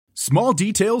Small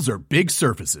details are big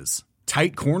surfaces.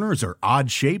 Tight corners are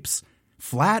odd shapes.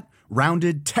 Flat,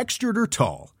 rounded, textured, or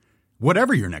tall.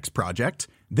 Whatever your next project,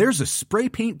 there's a spray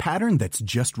paint pattern that's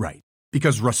just right.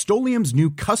 Because Rust-Oleum's new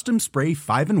Custom Spray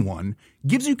 5-in-1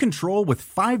 gives you control with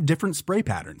 5 different spray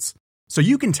patterns. So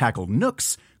you can tackle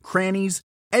nooks, crannies,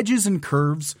 edges, and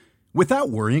curves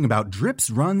without worrying about drips,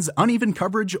 runs, uneven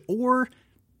coverage, or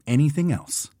anything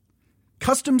else.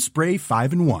 Custom Spray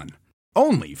 5-in-1.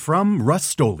 Only from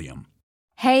Rust-Oleum.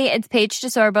 Hey, it's Paige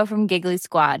DeSorbo from Giggly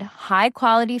Squad. High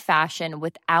quality fashion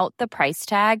without the price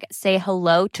tag. Say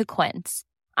hello to Quince.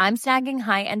 I'm snagging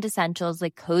high-end essentials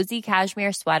like cozy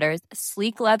cashmere sweaters,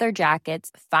 sleek leather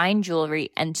jackets, fine jewelry,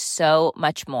 and so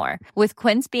much more. With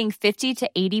Quince being 50 to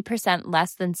 80%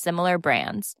 less than similar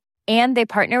brands. And they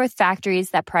partner with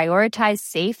factories that prioritize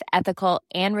safe, ethical,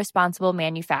 and responsible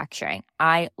manufacturing.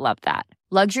 I love that.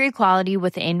 Luxury quality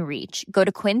within reach. Go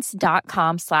to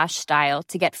quince.com/style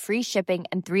to get free shipping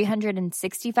and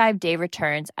 365-day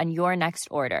returns on your next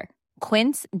order.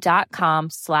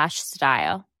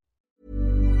 Quince.com/style.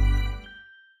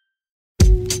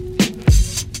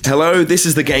 Hello, this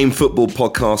is the Game Football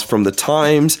Podcast from The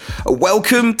Times.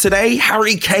 Welcome. Today,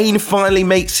 Harry Kane finally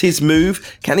makes his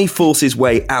move. Can he force his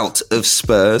way out of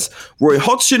Spurs? Roy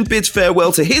Hodgson bids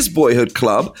farewell to his boyhood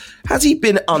club. Has he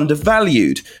been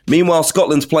undervalued? Meanwhile,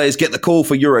 Scotland's players get the call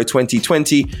for Euro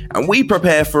 2020, and we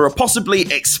prepare for a possibly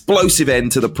explosive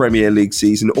end to the Premier League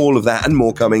season. All of that and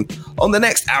more coming on the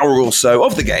next hour or so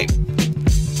of the game.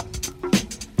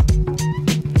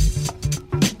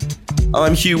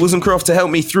 I'm Hugh Wozencroft. To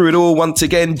help me through it all, once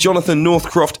again, Jonathan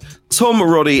Northcroft, Tom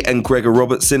Roddy, and Gregor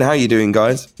Robertson. How are you doing,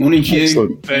 guys? Morning, Hugh.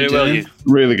 Excellent. Very well, Hugh.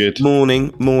 Really good.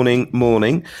 Morning.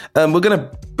 We're going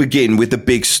to begin with the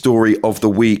big story of the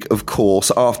week, of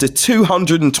course. After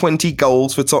 220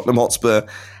 goals for Tottenham Hotspur,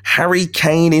 Harry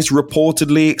Kane is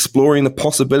reportedly exploring the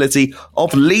possibility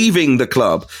of leaving the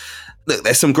club. Look,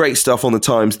 there's some great stuff on the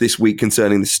Times this week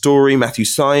concerning the story. Matthew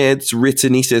Syed's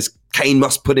written, he says, Kane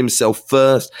must put himself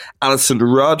first. Alison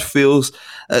Rudd feels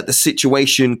the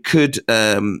situation could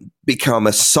become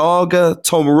a saga.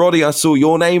 Tom Roddy, I saw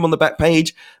your name on the back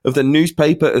page of the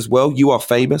newspaper as well. You are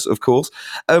famous, of course.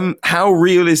 How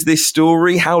real is this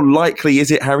story? How likely is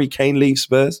it Harry Kane leaves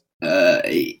Spurs?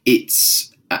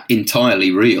 It's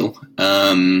entirely real.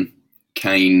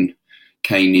 Kane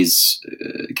is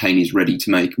ready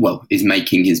to is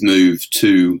making his move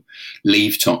to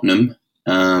leave Tottenham.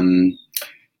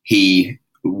 He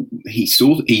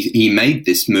made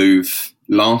this move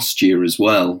last year as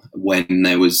well when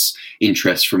there was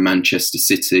interest from Manchester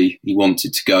City. He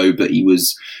wanted to go, but he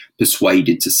was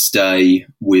persuaded to stay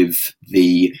with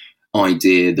the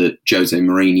idea that Jose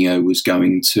Mourinho was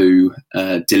going to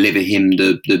deliver him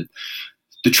the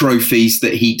trophies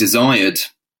that he desired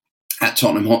at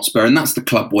Tottenham Hotspur, and that's the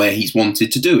club where he's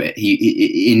wanted to do it.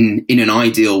 In an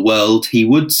ideal world, he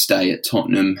would stay at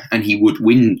Tottenham and he would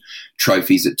win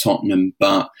trophies at Tottenham.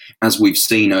 But as we've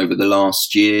seen over the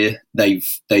last year, they've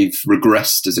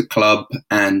regressed as a club,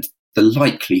 and the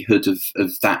likelihood of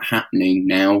that happening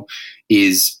now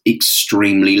is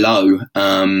extremely low.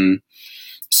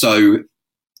 So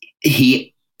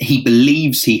he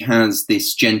believes he has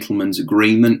this gentleman's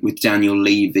agreement with Daniel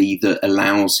Levy that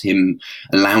allows him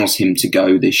to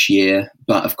go this year.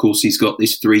 But of course, he's got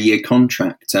this 3-year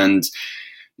contract. And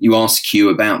you ask Hugh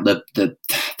about the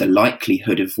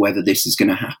likelihood of whether this is going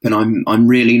to happen. I'm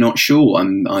really not sure.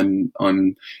 I'm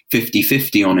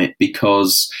 50-50 on it,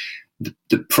 because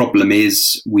the problem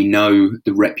is we know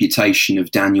the reputation of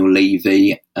Daniel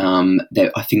Levy.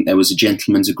 I think there was a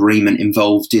gentleman's agreement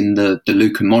involved in the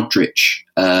Luka Modric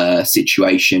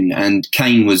situation, and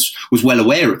Kane was well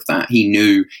aware of that. He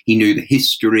knew the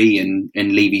history and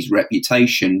Levy's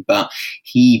reputation, but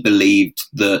he believed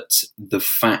that the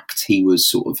fact he was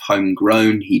sort of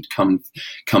homegrown, he'd come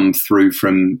through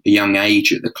from a young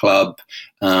age at the club,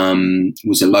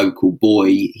 was a local boy.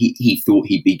 He thought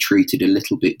he'd be treated a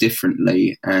little bit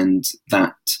differently, and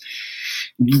that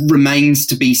remains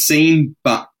to be seen,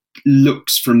 but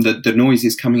looks from the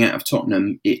noises coming out of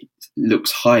Tottenham, it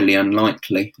looks highly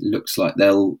unlikely. It looks like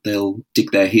they'll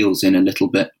dig their heels in a little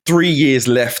bit. 3 years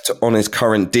left on his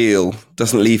current deal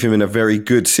doesn't leave him in a very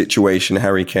good situation,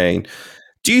 Harry Kane.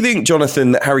 Do you think,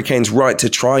 Jonathan, that Harry Kane's right to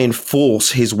try and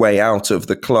force his way out of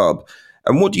the club?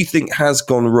 And what do you think has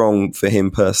gone wrong for him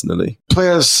personally?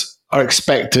 Players are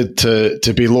expected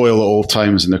to be loyal at all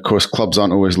times, and of course clubs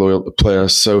aren't always loyal to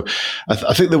players. So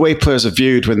I think the way players are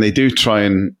viewed when they do try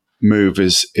and move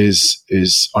is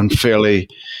unfairly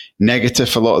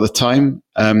negative a lot of the time,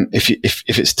 if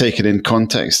it's taken in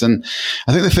context. And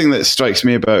I think the thing that strikes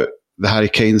me about the Harry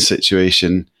Kane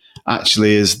situation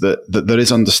actually is that there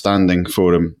is understanding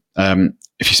for him.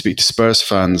 If you speak to Spurs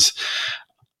fans,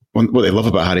 what they love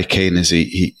about Harry Kane is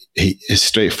his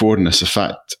straightforwardness. The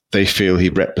fact they feel he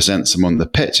represents them on the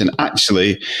pitch, and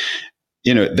actually,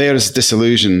 they're as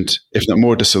disillusioned, if not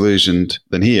more disillusioned,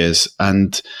 than he is.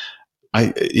 And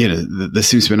there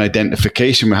seems to be an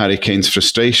identification with Harry Kane's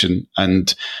frustration.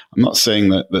 And I'm not saying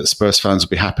that Spurs fans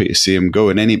will be happy to see him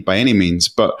go by any means,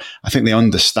 but I think they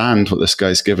understand what this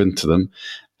guy's given to them,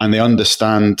 and they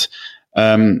understand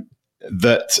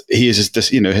that he is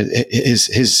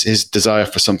his desire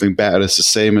for something better is the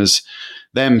same as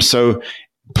them. So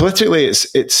politically,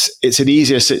 it's an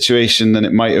easier situation than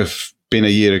it might have been a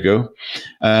year ago.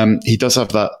 He does have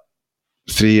that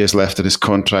 3 years left in his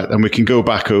contract, and we can go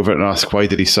back over it and ask, why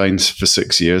did he sign for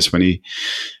 6 years when he,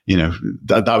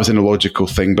 that was an illogical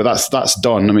thing, but that's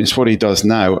done. I mean, it's what he does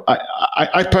now.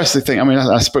 I personally think,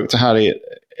 I spoke to Harry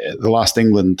at the last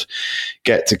England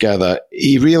get together.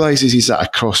 He realizes he's at a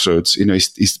crossroads.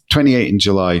 He's 28 in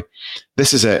July.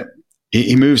 This is it.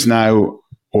 He moves now,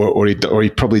 or he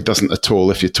probably doesn't at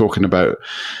all. If you're talking about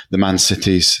the Man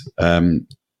Cities,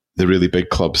 the really big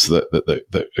clubs that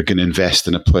are going to invest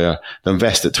in a player, they'll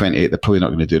invest at 28. They're probably not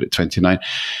going to do it at 29.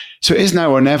 So it is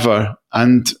now or never.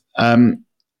 And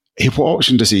what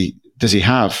option does he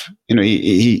have?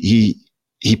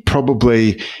 He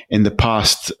probably in the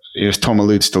past, as Tom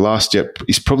alludes to last year,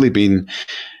 he's probably been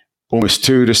almost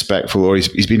too respectful, or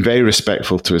he's been very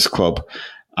respectful to his club,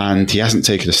 and he hasn't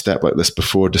taken a step like this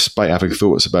before, despite having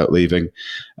thoughts about leaving.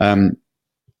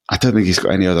 I don't think he's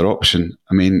got any other option.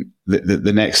 I mean,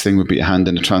 the next thing would be to hand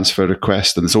in a transfer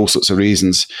request, and there's all sorts of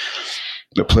reasons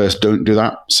that players don't do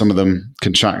that. Some of them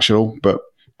contractual, but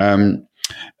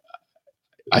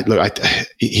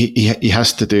he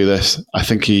has to do this. I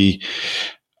think he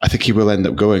will end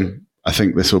up going. I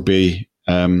think this will be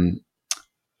a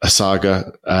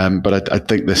saga, but I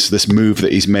think this move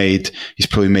that he's made, he's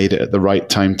probably made it at the right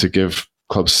time to give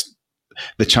clubs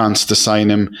the chance to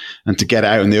sign him and to get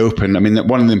out in the open. I mean,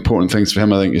 one of the important things for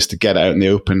him, I think, is to get out in the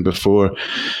open before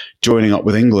joining up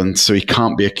with England, so he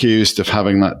can't be accused of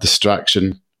having that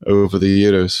distraction over the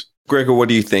Euros. Gregor, what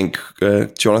do you think?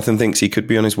 Jonathan thinks he could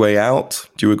be on his way out.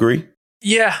 Do you agree?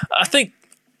 Yeah, I think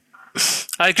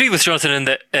I agree with Jonathan in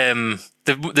that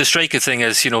the striker thing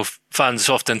is, fans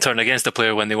often turn against a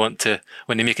player when they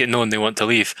make it known they want to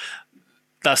leave.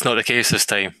 That's not the case this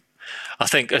time. I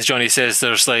think, as Johnny says,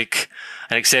 there's like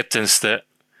an acceptance that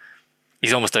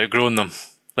he's almost outgrown them.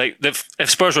 Like if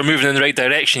Spurs were moving in the right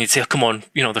direction, you'd say, oh, come on,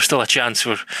 there's still a chance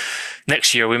for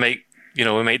next year we might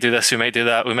do this, we might do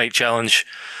that, we might challenge.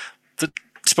 The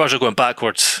Spurs are going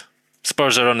backwards.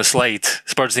 Spurs are on the slide.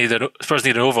 Spurs need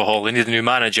an overhaul. They need a new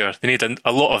manager. They need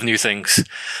a lot of new things,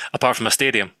 apart from a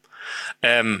stadium.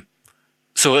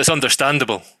 So it's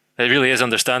understandable. It really is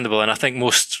understandable, and I think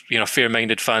most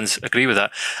fair-minded fans agree with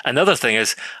that. And the other thing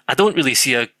is, I don't really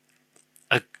see a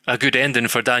good ending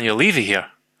for Daniel Levy here,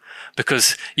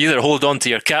 because you either hold on to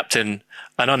your captain,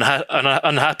 an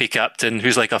unhappy captain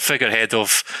who's like a figurehead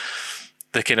of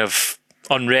the kind of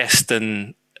unrest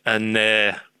and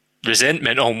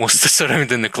resentment almost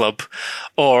surrounding the club,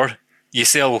 or you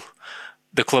sell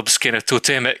the club's kind of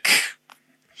totemic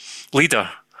leader,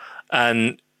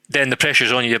 and then the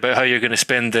pressure's on you about how you're going to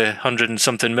spend the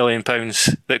 £100-something million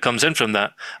that comes in from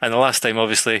that. And the last time,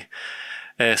 obviously,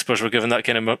 Spurs were given that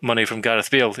kind of money from Gareth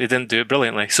Bale. He didn't do it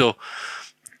brilliantly. So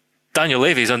Daniel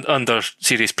Levy's under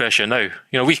serious pressure now.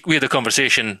 We had a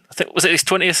conversation, I think, was it his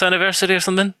 20th anniversary or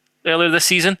something earlier this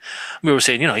season? We were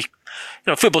saying,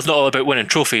 football's not all about winning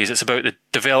trophies. It's about the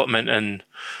development,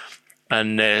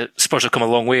 and Spurs have come a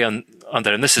long way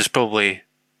under, and this is probably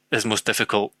his most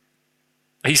difficult.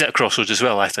 He's at a crossroads as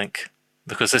well, I think,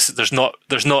 because there's not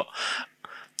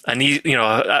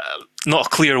a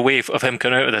clear way of him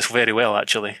coming out of this very well,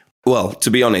 actually. Well, to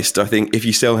be honest, I think if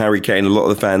you sell Harry Kane, a lot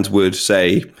of the fans would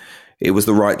say it was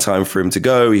the right time for him to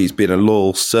go. He's been a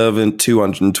loyal servant,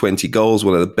 220 goals,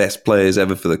 one of the best players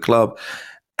ever for the club.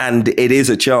 And it is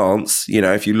a chance,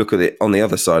 if you look at it on the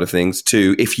other side of things,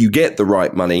 if you get the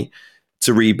right money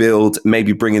to rebuild,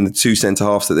 maybe bring in the two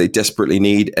centre-halves that they desperately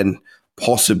need, and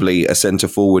possibly a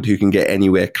centre-forward who can get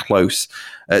anywhere close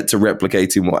to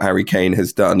replicating what Harry Kane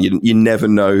has done. You never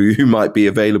know who might be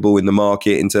available in the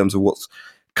market in terms of what's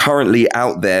currently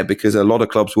out there, because a lot of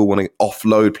clubs will want to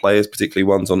offload players, particularly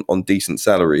ones on decent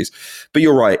salaries. But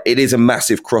you're right, it is a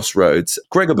massive crossroads.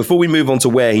 Gregor, before we move on to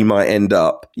where he might end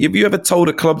up, have you ever told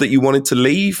a club that you wanted to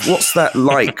leave? What's that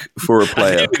like for a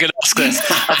player? I knew you were going to ask this.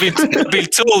 I've been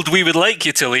told we would like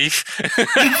you to leave.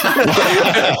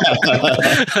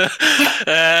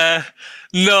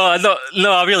 No,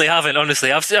 I really haven't.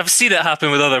 Honestly, I've seen it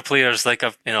happen with other players, like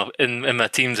in my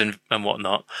teams and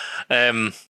whatnot.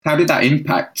 How did that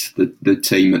impact the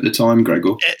team at the time,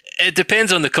 Gregor? It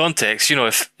depends on the context.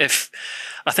 If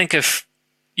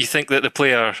you think that the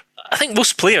player, I think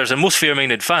most players and most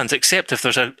fair-minded fans accept if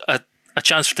there's a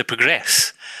chance to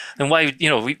progress, then why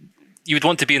you would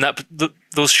want to be in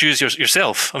those shoes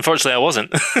yourself. Unfortunately, I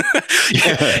wasn't.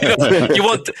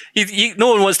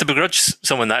 No one wants to begrudge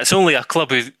someone that. It's only a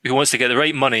club who wants to get the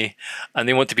right money, and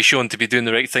they want to be shown to be doing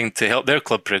the right thing to help their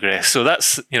club progress. So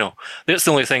that's the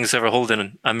only things ever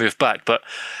holding and move back. But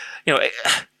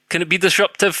can it be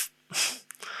disruptive?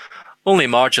 Only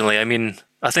marginally. I mean,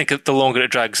 I think the longer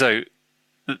it drags out,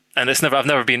 and I've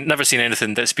never seen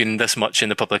anything that's been this much in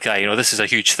the public eye. This is a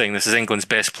huge thing. This is England's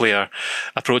best player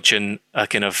approaching a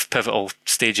kind of pivotal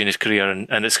stage in his career,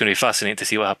 and it's going to be fascinating to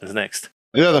see what happens next.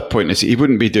 The other point is he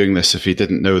wouldn't be doing this if he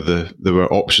didn't know there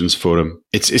were options for him.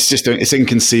 It's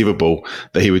inconceivable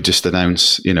that he would just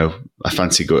announce, I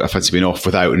fancy being off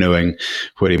without knowing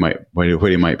where he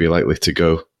might be likely to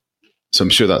go. So I'm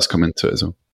sure that's come into it as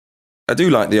well. I do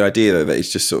like the idea, though, that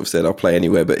he's just sort of said, I'll play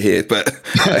anywhere but here. But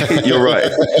you're right.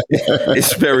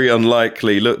 It's very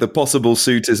unlikely. Look, the possible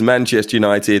suitors, Manchester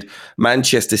United,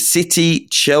 Manchester City,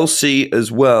 Chelsea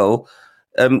as well.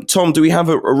 Tom, do we have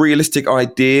a realistic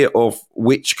idea of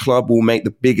which club will make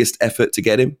the biggest effort to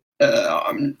get him?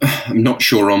 I'm not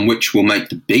sure on which will make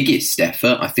the biggest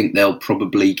effort. I think they'll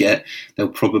probably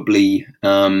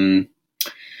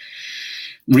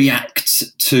react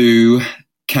to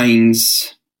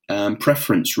Kane's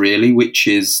preference, really, which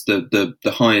is the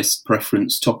highest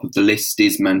preference, top of the list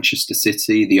is Manchester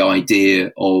City. The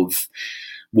idea of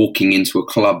walking into a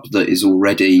club that is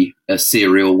already a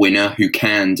serial winner who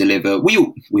can deliver. We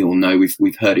all know,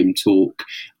 we've heard him talk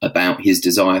about his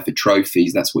desire for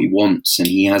trophies. That's what he wants, and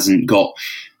he hasn't got.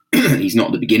 He's not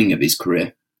at the beginning of his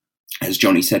career. As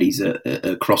Johnny said, he's at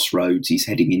a crossroads. He's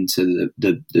heading into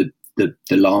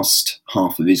the last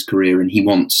half of his career, and he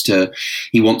wants a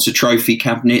trophy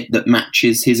cabinet that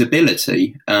matches his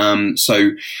ability.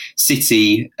 So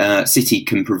City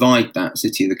can provide that.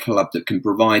 City are the club that can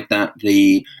provide that.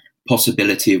 The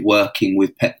possibility of working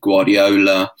with Pep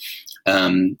Guardiola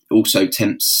also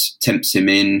tempts him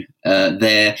in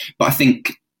there. But I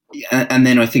think, and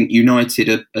then I think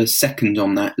United are second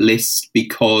on that list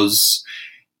because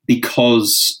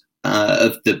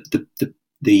of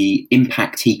the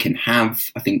impact he can have.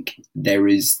 I think there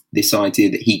is this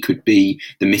idea that he could be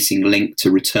the missing link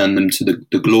to return them to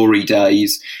the glory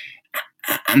days.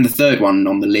 And the third one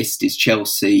on the list is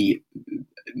Chelsea,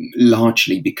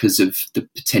 largely because of the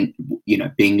potential,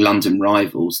 being London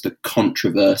rivals, the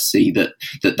controversy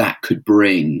that could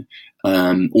bring,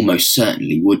 almost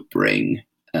certainly would bring.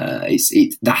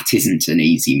 That isn't an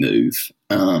easy move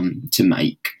to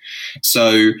make.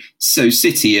 So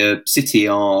City are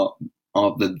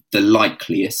the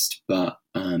likeliest, but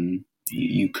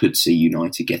you could see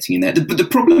United getting in there. But the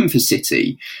problem for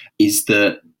City is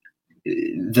that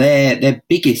their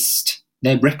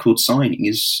record signing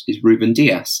is Ruben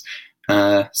Dias,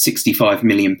 £65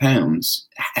 million.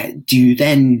 Do you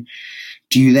then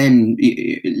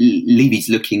Levy's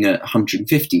looking at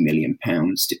 £150 million?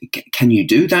 Can you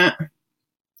do that?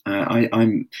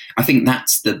 I think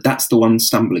that's the one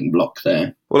stumbling block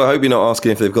there. Well, I hope you're not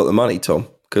asking if they've got the money, Tom,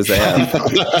 because they have.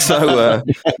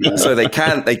 So they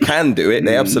can do it.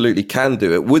 They absolutely can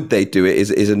do it. Would they do it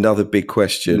is another big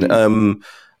question.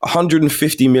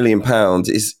 £150 million,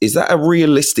 is that a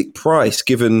realistic price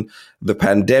given the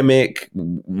pandemic,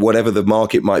 whatever the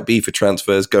market might be for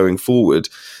transfers going forward?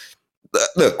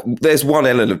 Look, there's one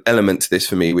element to this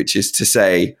for me, which is to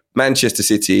say Manchester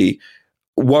City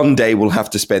one day will have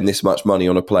to spend this much money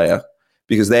on a player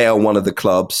because they are one of the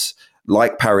clubs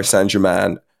like Paris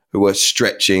Saint-Germain who are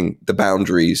stretching the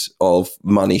boundaries of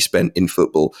money spent in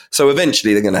football. So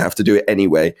eventually they're going to have to do it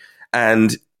anyway.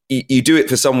 And you do it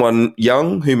for someone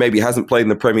young who maybe hasn't played in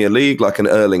the Premier League, like an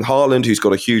Erling Haaland, who's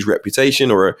got a huge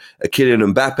reputation, or a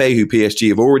Kylian Mbappe, who PSG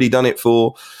have already done it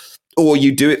for. Or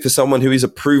you do it for someone who is a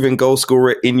proven goal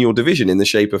scorer in your division in the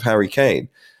shape of Harry Kane.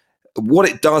 What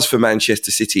it does for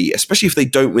Manchester City, especially if they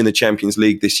don't win the Champions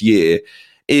League this year,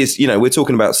 is, we're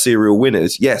talking about serial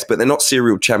winners, yes, but they're not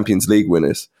serial Champions League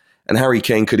winners. And Harry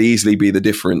Kane could easily be the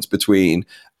difference between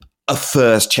a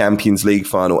first Champions League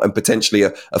final and potentially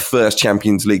a first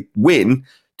Champions League win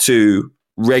to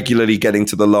regularly getting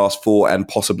to the last four and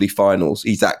possibly finals.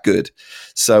 He's that good.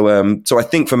 So I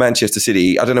think for Manchester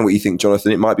City, I don't know what you think,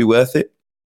 Jonathan, it might be worth it.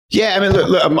 Yeah, I mean,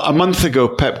 look, a month ago,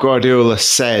 Pep Guardiola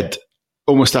said,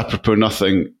 almost apropos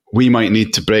nothing, we might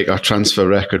need to break our transfer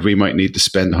record. We might need to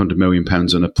spend £100 million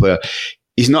on a player.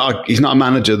 he's not a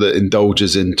manager that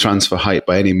indulges in transfer hype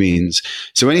by any means.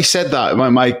 So when he said that,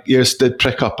 my ears did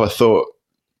prick up. I thought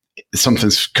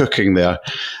something's cooking there,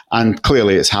 and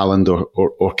clearly it's Haaland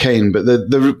or Kane. But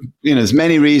there's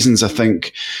many reasons I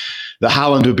think that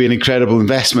Haaland would be an incredible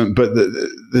investment. But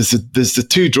there's the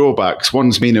two drawbacks.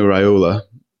 One's Mino Raiola,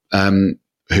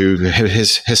 who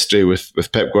his history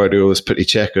with Pep Guardiola is pretty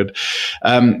checkered,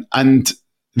 and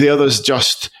the other's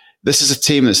just. This is a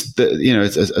team that's,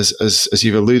 as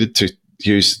you've alluded to,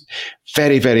 Hughes,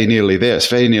 very, very nearly there. It's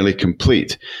very nearly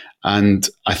complete. And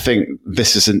I think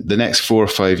this is in the next 4 or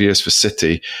 5 years for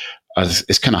City.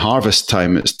 It's kind of harvest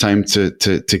time. It's time to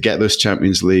get those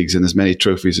Champions Leagues and as many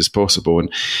trophies as possible.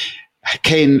 And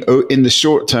Kane, in the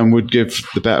short term, would give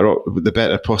the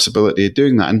better possibility of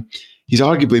doing that. And he's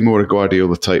arguably more a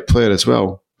Guardiola type player as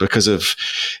well, because of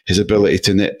his ability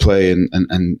to knit play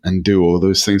and do all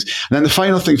those things. And then the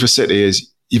final thing for City is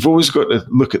you've always got to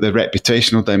look at the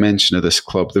reputational dimension of this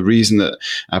club. The reason that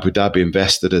Abu Dhabi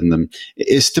invested in them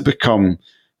is to become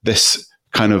this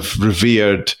kind of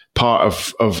revered part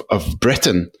of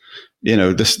Britain.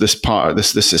 This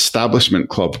establishment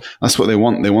club. That's what they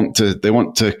want. They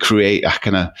want to create a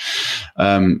kind of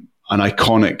an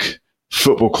iconic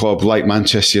football club like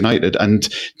Manchester United, and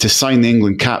to sign the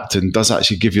England captain does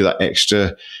actually give you that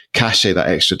extra cachet, that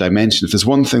extra dimension. If there's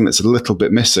one thing that's a little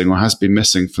bit missing, or has been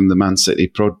missing from the Man City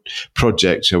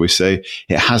project, shall we say,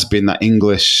 it has been that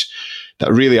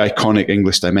really iconic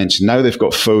English dimension. Now they've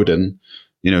got Foden,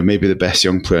 maybe the best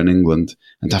young player in England,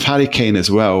 and to have Harry Kane as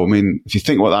well. I mean, if you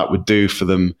think what that would do for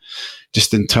them,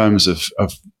 just in terms of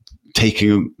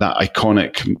taking that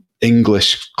iconic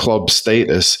English club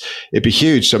status, it'd be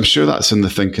huge. So I'm sure that's in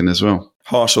the thinking as well.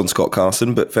 Harsh on Scott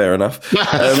Carson, but fair enough.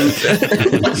 And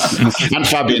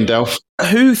Fabian Delph.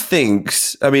 Who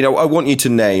thinks, I want you to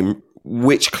name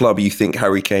which club you think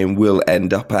Harry Kane will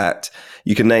end up at.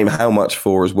 You can name how much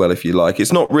for as well if you like.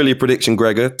 It's not really a prediction,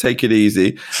 Gregor. Take it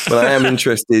easy. But I am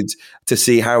interested to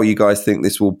see how you guys think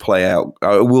this will play out.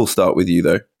 I will start with you,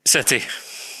 though. City.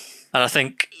 And I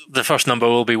think the first number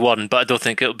will be 1, but I don't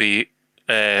think it'll be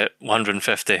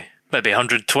 150, maybe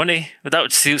 120. But that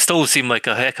would still seem like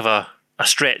a heck of a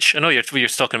stretch. I know you're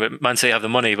talking about Man City have the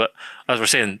money, but as we're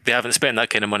saying, they haven't spent that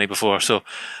kind of money before, so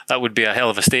that would be a hell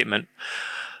of a statement.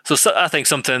 So I think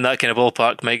something in that kind of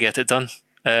ballpark might get it done.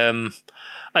 And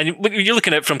you're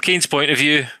looking at it from Kane's point of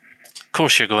view, of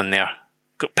course you're going there.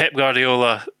 Got Pep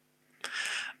Guardiola,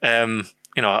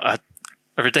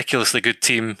 a ridiculously good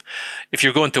team. If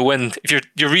you're going to win, if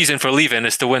your reason for leaving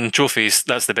is to win trophies,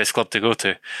 that's the best club to go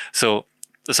to. So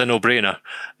it's a no-brainer.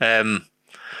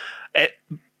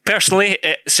 Personally,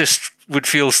 it just would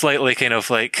feel slightly kind of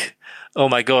like, oh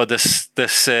my God, this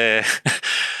this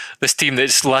team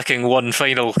that's lacking one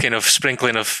final kind of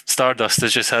sprinkling of stardust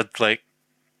has just had like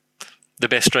the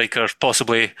best striker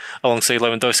possibly alongside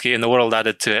Lewandowski in the world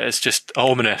added to it. It's just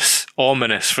ominous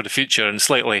for the future, and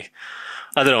slightly,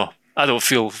 I don't know. I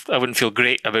wouldn't feel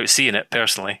great about seeing it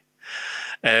personally.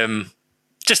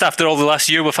 Just after all the last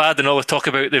year we've had and all the talk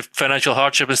about the financial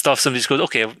hardship and stuff, somebody just goes,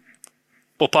 okay,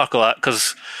 we'll park all that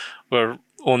because we're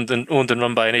owned and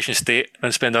run by a nation state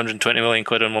and spend 120 million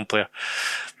quid on one player.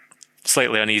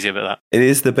 Slightly uneasy about that. It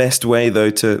is the best way,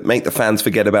 though, to make the fans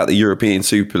forget about the European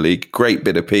Super League. Great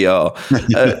bit of PR.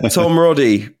 Tom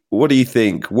Roddy, what do you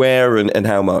think? Where and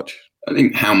how much? I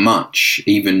think how much,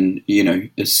 even,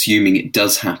 assuming it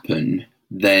does happen,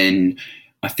 then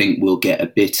I think we'll get a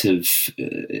bit of,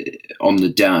 on the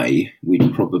day,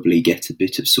 we'd probably get a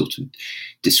bit of sort of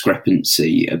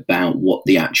discrepancy about what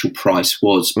the actual price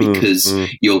was, because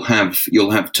you'll have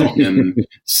Tottenham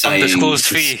saying undisclosed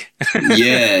fee.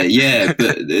 yeah,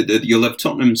 but you'll have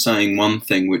Tottenham saying one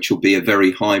thing, which will be a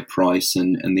very high price,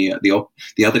 and the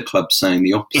other club saying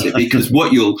the opposite. Because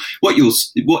what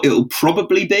it'll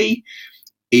probably be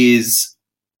is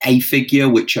a figure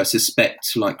which I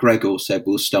suspect, like Gregor said,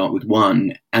 will start with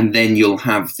 1, and then you'll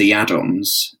have the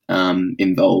add-ons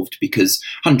involved, because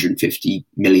 150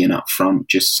 million up front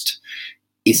just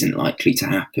isn't likely to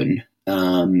happen.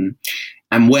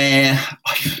 And where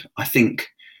I think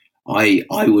I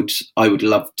would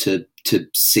love to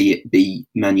see it be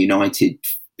Man United,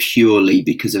 purely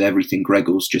because of everything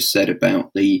Gregor's just said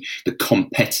about the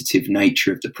competitive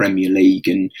nature of the Premier League,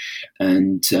 and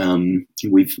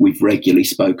we've regularly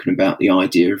spoken about the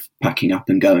idea of packing up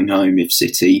and going home if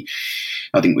City.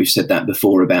 I think we've said that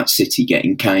before about City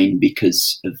getting Kane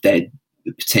because of their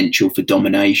potential for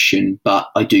domination, but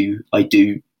I do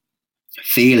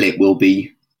feel it will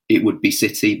be it would be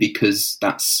City because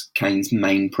that's Kane's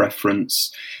main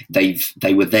preference. They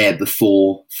were there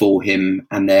before for him,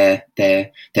 and they're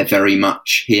very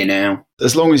much here now.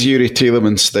 As long as Yuri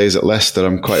Tielemans stays at Leicester,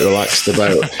 I'm quite relaxed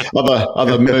about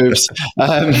other moves.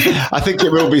 I think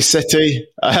it will be City.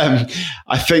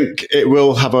 I think it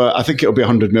will have I think it'll be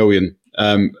 100 million.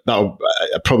 That'll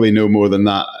probably no more than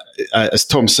that. As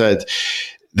Tom said,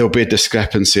 there'll be a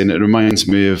discrepancy, and it reminds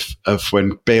me of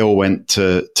when Bale went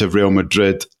to Real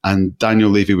Madrid and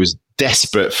Daniel Levy was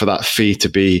desperate for that fee to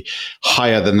be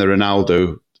higher than the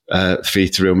Ronaldo fee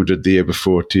to Real Madrid the year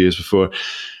before, 2 years before.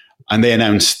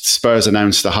 And Spurs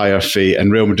announced a higher fee,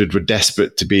 and Real Madrid were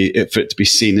desperate for it to be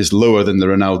seen as lower than the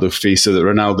Ronaldo fee, so that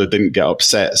Ronaldo didn't get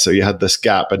upset. So you had this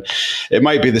gap, and it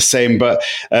might be the same. But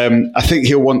I think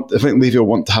Levy will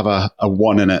want to have a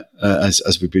one in it,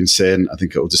 as we've been saying. I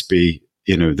think it will just be,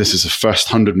 this is the first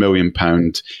 £100 million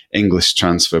English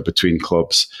transfer between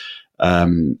clubs,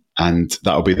 and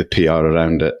that'll be the PR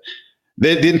around it.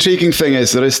 The intriguing thing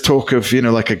is there is talk of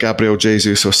like a Gabriel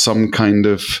Jesus or some kind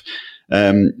of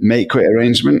make-weight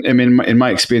arrangement. I mean, in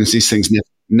my experience, these things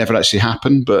never actually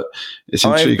happen, but it's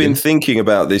intriguing. I've been thinking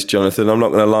about this, Jonathan. I'm not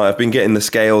going to lie. I've been getting the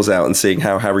scales out and seeing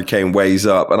how Harry Kane weighs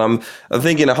up. And I'm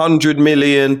thinking 100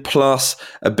 million plus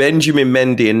a Benjamin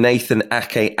Mendy and Nathan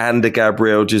Ake and a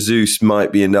Gabriel Jesus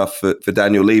might be enough for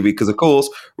Daniel Levy. Because, of course,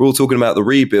 we're all talking about the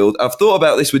rebuild. I've thought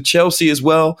about this with Chelsea as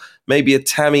well. Maybe a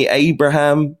Tammy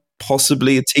Abraham,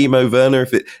 possibly a Timo Werner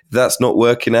if that's not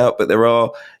working out. But there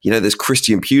are, there's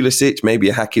Christian Pulisic, maybe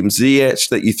a Hakim Ziyech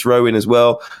that you throw in as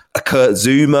well, a Kurt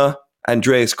Zouma,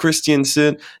 Andreas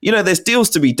Christensen. There's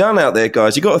deals to be done out there,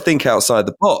 guys. You got to think outside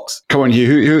the box. Come on,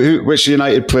 Hugh. Which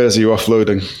United players are you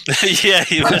offloading? Yeah,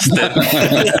 you missed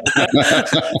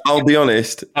it. I'll be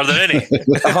honest. Are there any?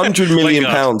 £100 million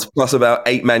plus about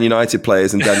 8 Man United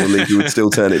players, and Daniel Levy would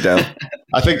still turn it down.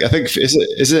 I think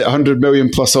is it 100 million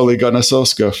plus Ole Gunnar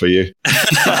Solskjaer for you?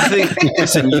 I think,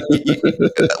 listen,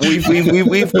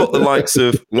 we've got the likes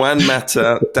of Juan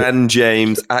Mata, Dan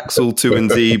James, Axel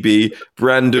Tuanzebe,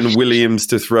 Brandon Williams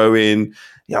to throw in.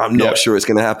 Yeah, I'm not sure it's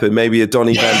going to happen. Maybe a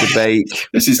Donny van de Beek.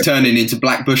 This is turning into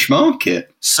Blackbush Market.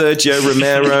 Sergio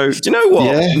Romero. Do you know what?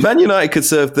 Yeah. Man United could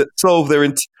solve their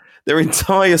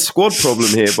entire squad problem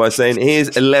here by saying, here's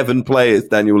 11 players,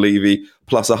 Daniel Levy,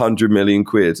 plus 100 million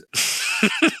quid.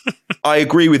 I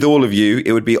agree with all of you.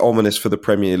 It would be ominous for the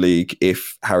Premier League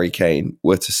if Harry Kane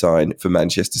were to sign for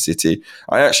Manchester City.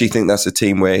 I actually think that's a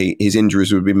team where his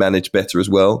injuries would be managed better as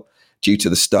well, due to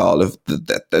the style of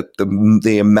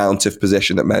the amount of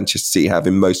possession that Manchester City have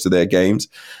in most of their games,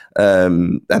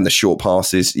 and the short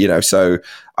passes, so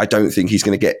I don't think he's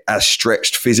going to get as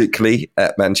stretched physically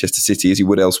at Manchester City as he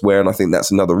would elsewhere. And I think that's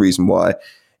another reason why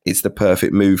it's the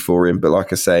perfect move for him. But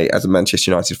like I say, as a Manchester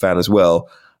United fan as well,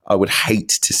 I would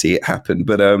hate to see it happen.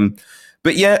 But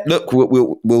yeah, look,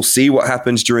 we'll see what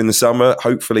happens during the summer.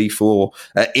 Hopefully for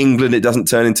England, it doesn't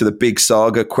turn into the big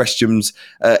saga. Questions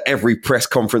every press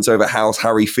conference over how's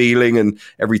Harry feeling, and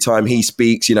every time he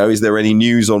speaks, is there any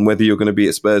news on whether you're going to be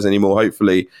at Spurs anymore?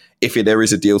 Hopefully, if there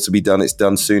is a deal to be done, it's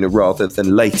done sooner rather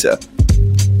than later.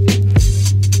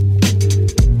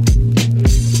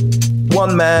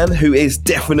 One man who is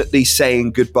definitely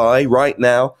saying goodbye right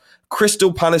now,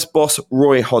 Crystal Palace boss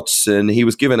Roy Hodgson. He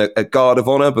was given a guard of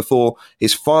honour before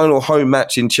his final home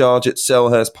match in charge at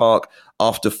Selhurst Park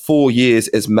after 4 years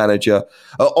as manager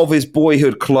of his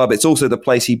boyhood club. It's also the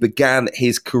place he began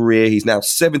his career. He's now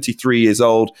 73 years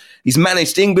old. He's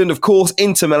managed England, of course,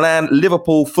 Inter Milan,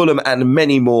 Liverpool, Fulham, and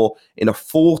many more in a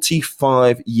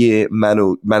 45-year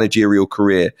managerial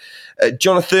career.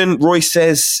 Jonathan, Roy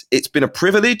says it's been a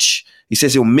privilege. He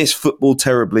says he'll miss football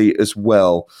terribly as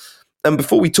well. And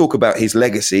before we talk about his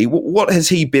legacy, what has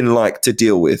he been like to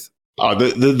deal with? Oh,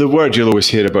 the word you'll always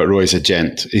hear about Roy is a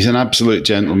gent. He's an absolute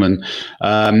gentleman.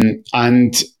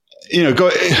 And, in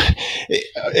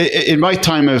my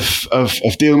time of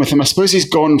dealing with him, I suppose he's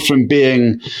gone from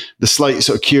being the slight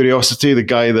sort of curiosity, the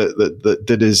guy that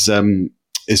did his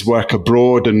work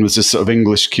abroad and was a sort of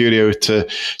English curio to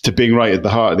being right at the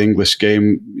heart of the English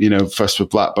game, first with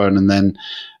Blackburn and then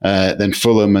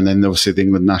Fulham, and then obviously the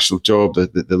England national job,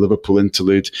 the Liverpool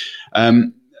interlude. A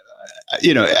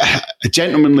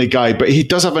gentlemanly guy, but he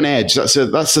does have an edge. That's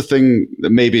the thing that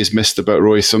maybe is missed about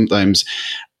Roy sometimes.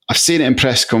 I've seen it in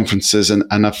press conferences and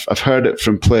I've heard it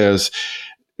from players.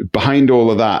 Behind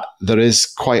all of that, there is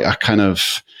quite a kind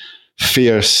of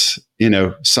fierce,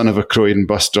 son of a Croydon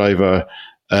bus driver,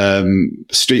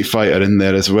 street fighter in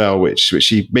there as well, which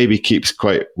he maybe keeps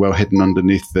quite well hidden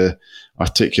underneath the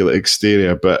articulate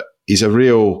exterior. But he's a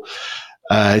real,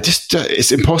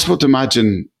 it's impossible to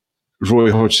imagine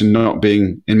Roy Hodgson not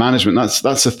being in management.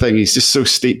 That's the thing. He's just so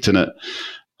steeped in it.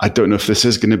 I don't know if this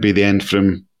is going to be the end for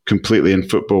him completely in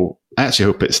football. I actually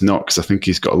hope it's not, because I think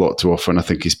he's got a lot to offer, and I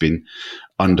think he's been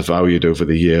undervalued over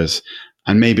the years.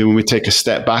 And maybe when we take a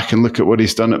step back and look at what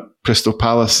he's done at Crystal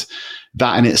Palace,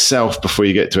 that in itself, before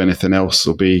you get to anything else,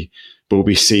 will be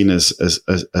seen as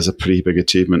a pretty big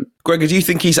achievement. Gregor, do you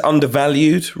think he's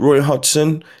undervalued, Roy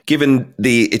Hodgson, given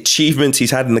the achievements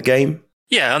he's had in the game?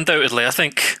 Yeah, undoubtedly. I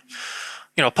think,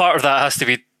 part of that has to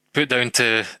be put down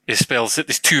to his spells at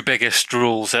his two biggest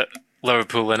roles at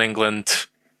Liverpool and England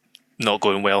not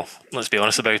going well. Let's be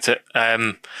honest about it.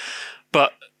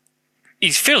 But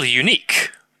he's fairly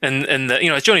unique in that,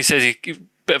 as Johnny says, he's a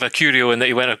bit of a curio in that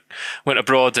he went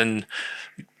abroad, and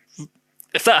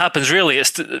if that happens, really,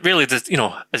 it's really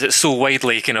as it's so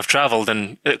widely kind of travelled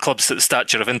and at clubs at the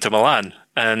stature of Inter Milan,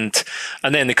 and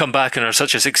then they come back and are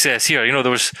such a success here.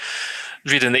 There was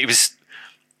reading that he was,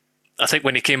 I think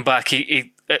when he came back,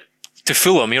 he to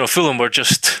Fulham. Fulham were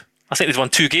just, I think they'd won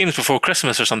 2 games before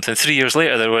Christmas or something. 3 years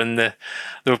later, they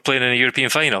were playing in a European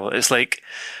final. It's like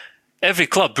every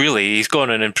club, really, he's gone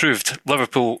and improved.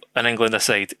 Liverpool and England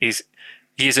aside, he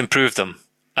has improved them.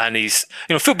 And he's,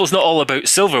 football's not all about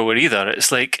silverware either.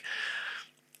 It's like,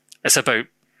 it's about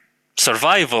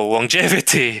survival,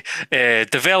 longevity,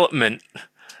 development.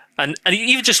 And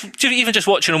even just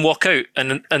watching him walk out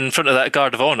in front of that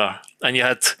guard of honour, and you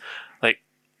had like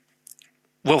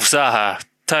Wilf Zaha,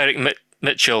 Tyrick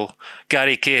Mitchell,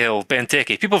 Gary Cahill,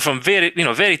 Benteke, people from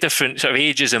very different sort of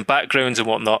ages and backgrounds and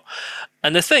whatnot.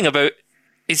 And the thing about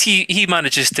is he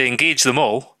manages to engage them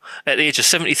all at the age of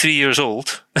 73 years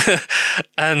old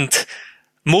and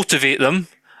motivate them.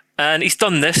 And he's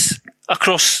done this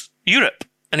across Europe.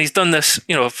 And he's done this,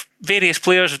 various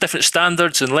players with different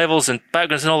standards and levels and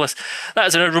backgrounds and all this. That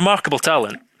is a remarkable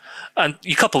talent. And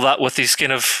you couple that with his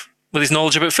with his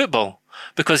knowledge about football,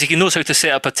 because he knows how to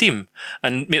set up a team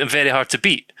and make them very hard to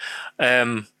beat.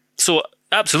 So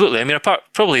absolutely. I mean,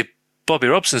 probably Bobby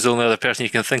Robson's the only other person you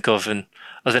can think of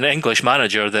as an English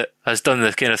manager that has done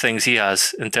the kind of things he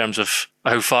has in terms of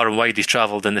how far and wide he's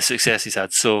travelled and the success he's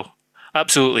had. So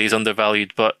absolutely he's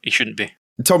undervalued, but he shouldn't be.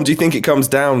 Tom, do you think it comes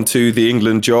down to the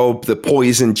England job, the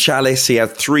poison chalice? He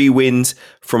had 3 wins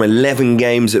from 11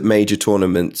 games at major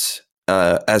tournaments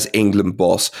as England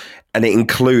boss, and it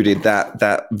included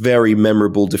that very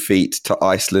memorable defeat to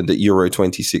Iceland at Euro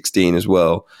 2016 as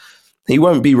well. He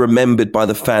won't be remembered by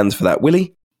the fans for that, will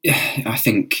he? I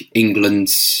think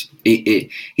England's he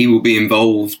will be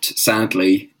involved,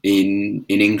 sadly, in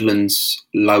England's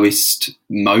lowest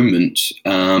moment,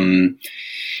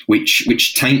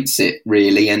 which taints it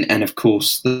really. And of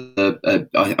course,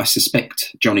 I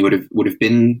suspect Johnny would have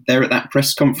been there at that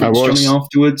press conference, Johnny,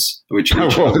 afterwards, which I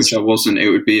wasn't.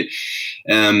 It would be,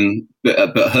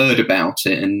 but heard about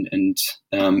it, and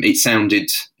it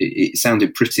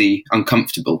sounded pretty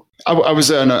uncomfortable. I was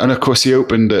there, and of course he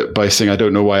opened it by saying, "I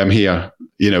don't know why I'm here,"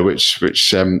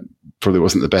 which probably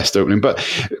wasn't the best opening, but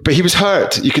he was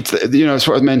hurt. You could, it's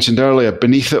what I mentioned earlier.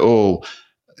 Beneath it all,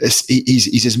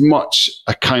 he's as much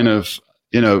a kind of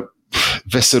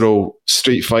visceral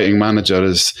street fighting manager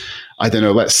as, I don't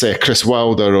know, let's say a Chris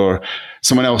Wilder or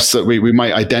someone else that we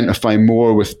might identify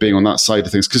more with being on that side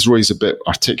of things, because Roy's a bit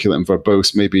articulate and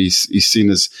verbose. Maybe he's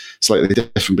seen as slightly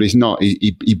different, but he's not.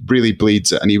 He really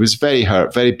bleeds it, and he was very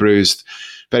hurt, very bruised,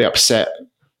 very upset,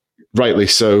 rightly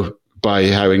so,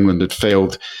 by how England had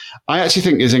failed. I actually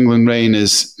think his England reign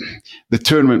the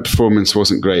tournament performance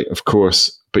wasn't great, of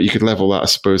course, but you could level that, I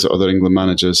suppose, at other England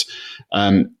managers.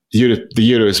 The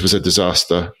Euros was a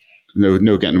disaster.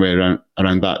 No getting away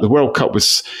around that. The World Cup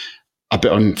was a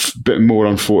bit more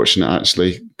unfortunate,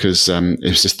 actually, because it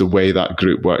was just the way that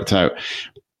group worked out.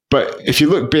 But if you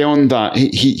look beyond that,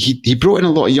 he brought in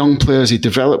a lot of young players. He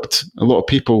developed a lot of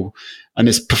people, and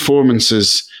his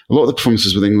performances, a lot of the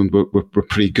performances with England were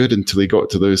pretty good until he got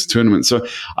to those tournaments. So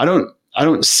I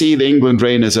don't see the England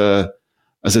reign as a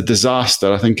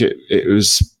disaster. I think it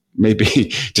was maybe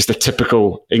just a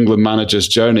typical England manager's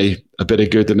journey, a bit of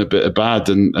good and a bit of bad.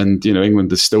 And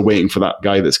England is still waiting for that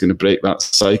guy that's going to break that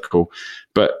cycle.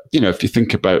 But, if you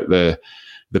think about the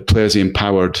players he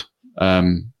empowered,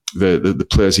 the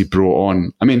players he brought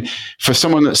on, I mean, for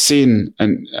someone that's seen,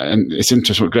 and it's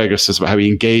interesting what Gregor says about how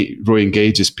Roy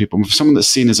engages people, for someone that's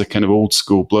seen as a kind of old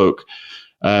school bloke,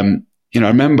 I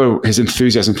remember his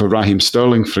enthusiasm for Raheem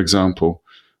Sterling, for example,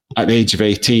 at the age of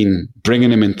 18,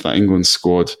 bringing him into that England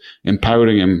squad,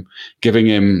 empowering him, giving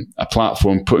him a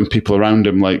platform, putting people around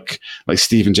him like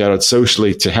Steven Gerrard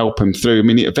socially to help him through. I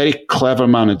mean, a very clever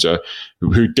manager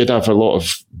who did have a lot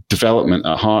of development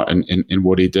at heart in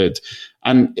what he did.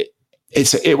 And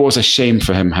it was a shame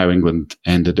for him how England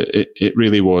ended. It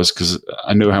really was, because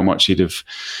I know how much he'd have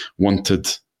wanted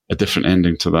a different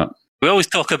ending to that. We always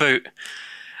talk about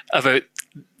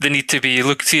the need to be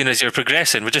seen as you're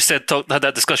progressing. We just had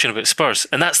that discussion about Spurs,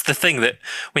 and that's the thing that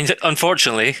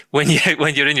unfortunately when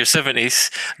you're in your 70s,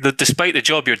 despite the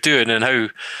job you're doing and how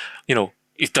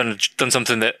you've done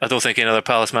something that I don't think any other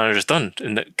Palace manager's done,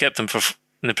 and that kept them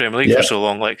in the Premier League for so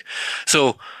long.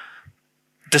 So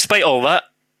despite all that,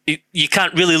 you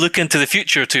can't really look into the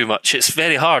future too much. It's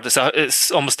very hard.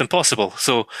 It's almost impossible.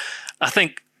 So I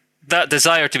think that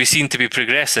desire to be seen to be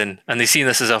progressing, and they've seen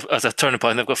this as a turning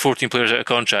point, and they've got 14 players out of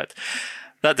contract.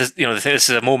 They think this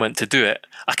is a moment to do it.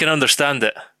 I can understand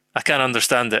it.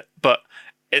 But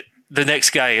the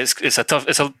next guy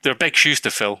they're big shoes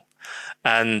to fill,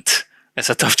 and it's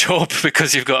a tough job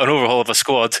because you've got an overhaul of a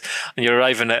squad, and you're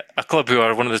arriving at a club who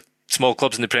are one of the small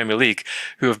clubs in the Premier League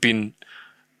who have been,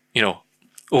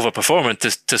 overperforming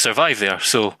to survive there.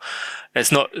 So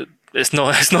it's not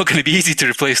going to be easy to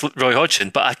replace Roy Hodgson,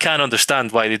 but I can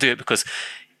understand why they do it, because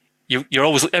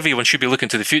everyone should be looking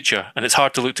to the future, and it's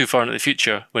hard to look too far into the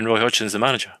future when Roy Hodgson's the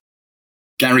manager.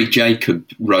 Gary Jacob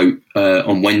wrote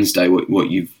on Wednesday what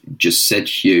you've just said,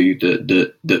 Hugh,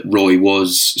 that Roy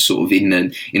was sort of in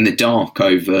the dark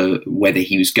over whether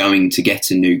he was going to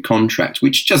get a new contract,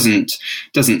 which doesn't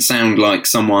sound like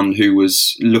someone who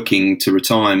was looking to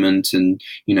retirement and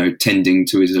tending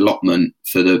to his allotment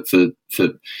for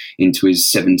into his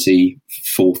 74th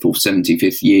or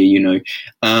 75th year,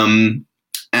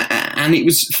 And it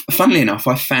was, funnily enough,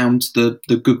 I found the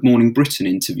Good Morning Britain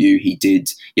interview he did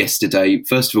yesterday,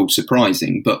 first of all,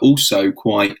 surprising, but also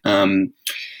quite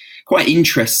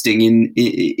interesting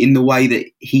in the way that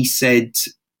he said,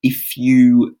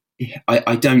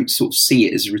 I don't sort of see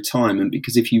it as retirement,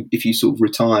 because if you sort of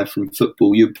retire from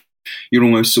football, you're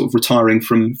almost sort of retiring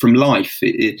from life.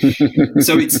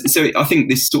 So I think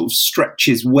this sort of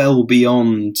stretches well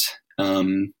beyond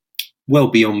football,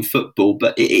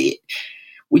 but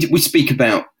we speak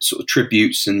about sort of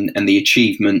tributes and the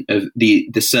achievement of the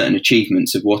certain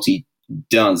achievements of what he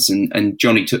does, and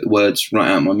Johnny took the words right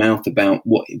out of my mouth about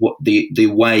what the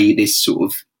way this sort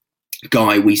of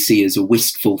guy we see as a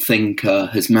wistful thinker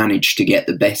has managed to get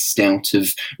the best out of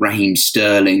Raheem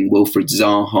Sterling, Wilfried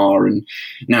Zaha, and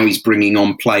now he's bringing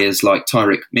on players like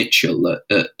Tyrick Mitchell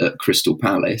at Crystal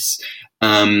Palace.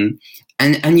 And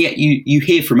yet you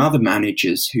hear from other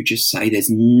managers who just say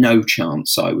there's no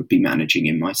chance I would be managing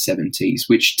in my 70s,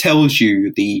 which tells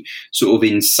you the sort of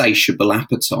insatiable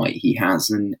appetite he has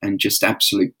and just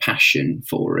absolute passion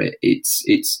for it. It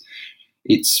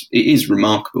is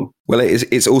remarkable. Well,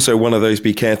 it's also one of those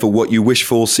be careful what you wish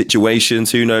for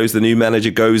situations. Who knows? The new manager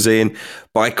goes in.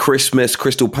 By Christmas,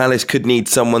 Crystal Palace could need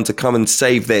someone to come and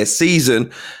save their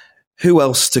season. Who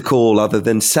else to call other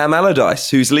than Sam Allardyce,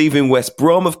 who's leaving West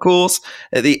Brom, of course,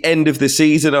 at the end of the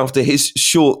season after his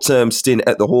short-term stint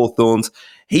at the Hawthorns.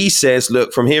 He says,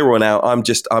 look, from here on out,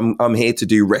 I'm here to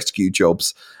do rescue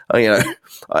jobs.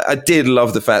 I did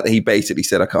love the fact that he basically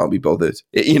said, I can't be bothered.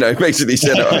 Basically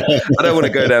said, I don't want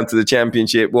to go down to the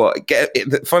Championship.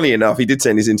 Funny enough, he did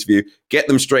say in his interview, get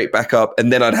them straight back up,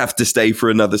 and then I'd have to stay for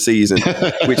another season,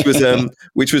 which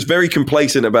was very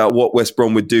complacent about what West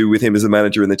Brom would do with him as a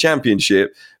manager in the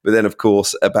Championship, but then, of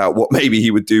course, about what maybe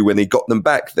he would do when he got them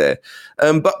back there.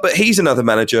 But he's another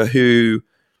manager who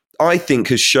I think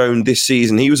has shown this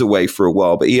season, he was away for a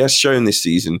while, but he has shown this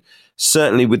season,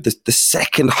 certainly with the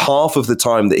second half of the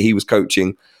time that he was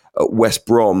coaching at West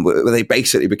Brom, where they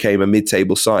basically became a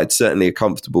mid-table side, certainly a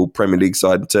comfortable Premier League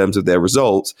side in terms of their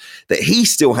results, that he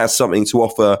still has something to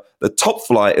offer the top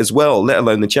flight as well, let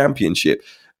alone the Championship.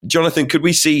 Jonathan, could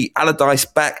we see Allardyce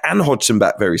back and Hodgson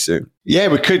back very soon? Yeah,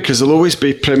 we could, because there'll always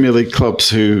be Premier League clubs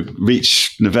who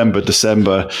reach November,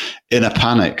 December in a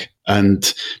panic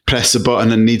and press a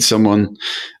button and need someone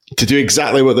to do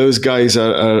exactly what those guys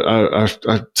are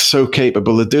so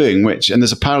capable of doing. And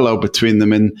there's a parallel between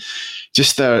them in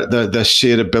just their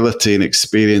sheer ability and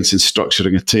experience in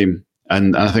structuring a team.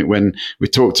 And I think when we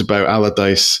talked about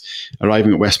Allardyce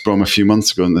arriving at West Brom a few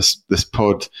months ago in this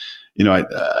pod,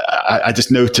 I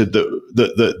just noted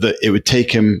that it would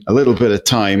take him a little bit of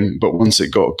time, but once it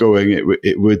got going,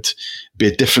 it would be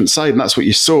a different side. And that's what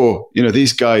you saw.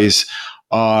 These guys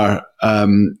are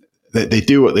they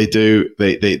do what they do.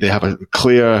 They have a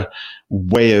clear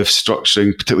way of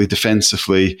structuring, particularly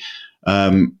defensively,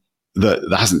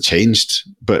 that hasn't changed.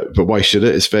 But why should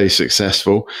it? It's very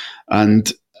successful,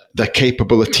 and they're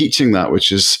capable of teaching that,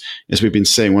 which is, as we've been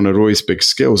saying, one of Roy's big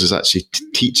skills is actually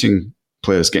teaching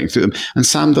players, getting through them. And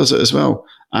Sam does it as well.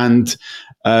 And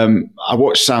I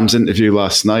watched Sam's interview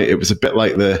last night. It was a bit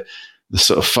like the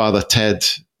sort of Father Ted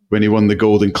when he won the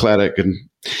Golden Cleric and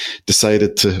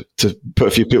decided to put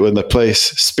a few people in their place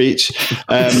speech.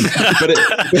 But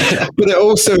it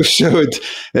also showed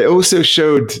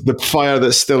the fire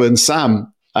that's still in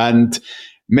Sam, and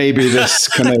maybe this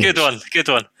kind of good one.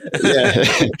 Yeah,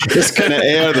 this kind of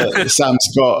air that Sam's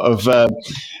got of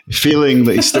feeling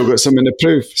that he's still got something to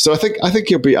prove. So I think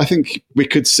he'll be. I think we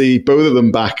could see both of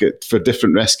them back for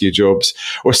different rescue jobs,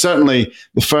 or certainly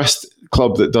the first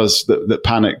club that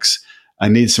panics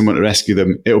and needs someone to rescue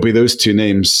them. It'll be those two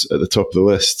names at the top of the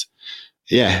list.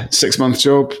 Yeah, 6-month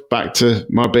job back to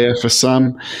Marbella for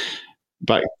Sam.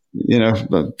 Back,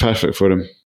 perfect for him.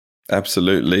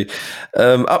 Absolutely.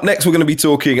 Up next, we're going to be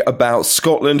talking about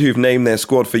Scotland, who've named their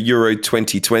squad for Euro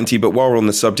 2020. But while we're on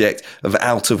the subject of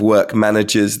out-of-work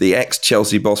managers, the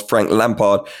ex-Chelsea boss Frank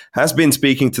Lampard has been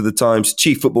speaking to the Times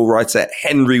chief football writer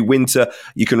Henry Winter.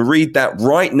 You can read that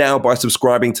right now by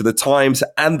subscribing to the Times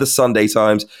and the Sunday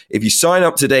Times. If you sign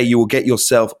up today, you will get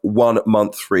yourself 1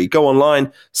 month free. Go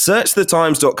online, search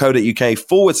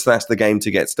thetimes.co.uk/the game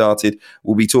to get started.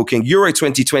 We'll be talking Euro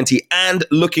 2020 and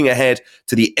looking ahead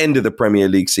to the end of the Premier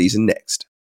League season next.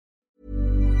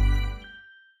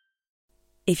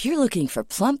 If you're looking for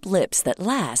plump lips that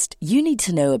last, you need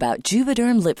to know about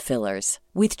Juvederm lip fillers.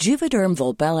 With Juvederm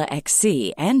Volbella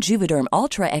XC and Juvederm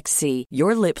Ultra XC,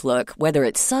 your lip look, whether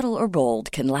it's subtle or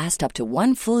bold, can last up to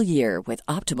 1 full year with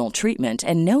optimal treatment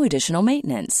and no additional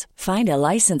maintenance. Find a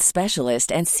licensed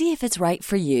specialist and see if it's right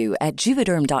for you at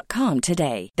Juvederm.com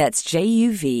today. That's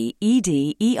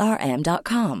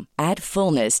JUVEDERM.com. Add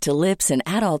fullness to lips in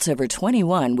adults over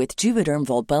 21 with Juvederm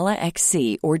Volbella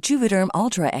XC or Juvederm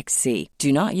Ultra XC.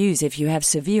 Do not use if you have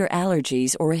severe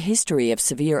allergies or a history of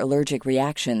severe allergic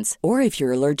reactions, or if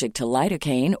you're allergic to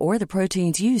lidocaine or the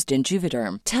proteins used in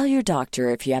Juvederm. Tell your doctor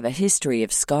if you have a history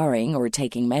of scarring or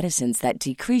taking medicines that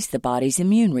decrease the body's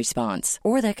immune response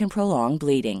or that can prolong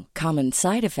bleeding. Common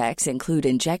side effects include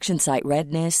injection site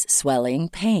redness, swelling,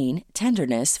 pain,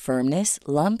 tenderness, firmness,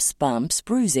 lumps, bumps,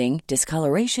 bruising,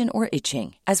 discoloration, or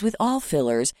itching. As with all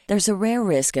fillers, there's a rare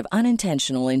risk of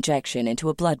unintentional injection into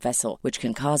a blood vessel, which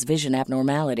can cause vision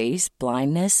abnormalities,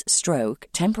 blindness, stroke,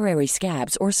 temporary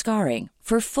scabs, or scarring.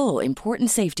 For full,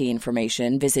 important safety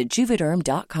information, visit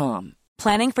Juvederm.com.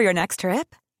 Planning for your next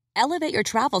trip? Elevate your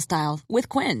travel style with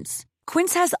Quince.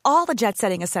 Quince has all the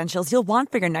jet-setting essentials you'll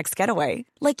want for your next getaway,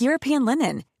 like European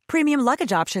linen, premium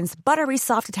luggage options, buttery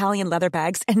soft Italian leather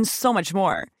bags, and so much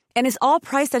more. And is all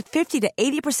priced at 50 to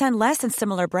 80% less than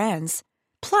similar brands.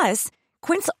 Plus,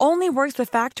 Quince only works with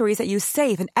factories that use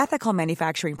safe and ethical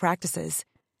manufacturing practices.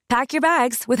 Pack your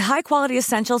bags with high-quality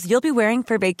essentials you'll be wearing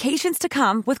for vacations to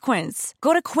come with Quince.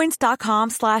 Go to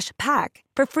quince.com/pack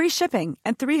for free shipping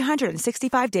and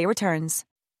 365-day returns.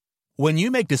 When you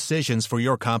make decisions for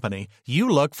your company, you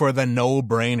look for the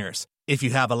no-brainers. If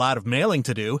you have a lot of mailing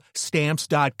to do,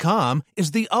 Stamps.com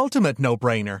is the ultimate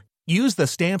no-brainer. Use the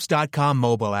Stamps.com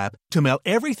mobile app to mail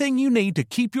everything you need to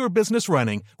keep your business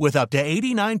running with up to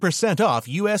 89% off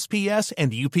USPS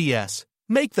and UPS.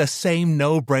 Make the same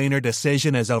no-brainer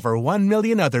decision as over 1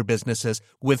 million other businesses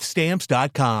with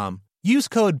Stamps.com. Use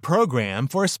code PROGRAM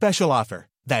for a special offer.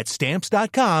 That's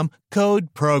Stamps.com,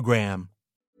 code PROGRAM.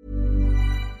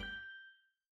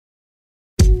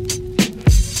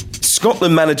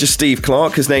 Scotland manager Steve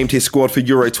Clarke has named his squad for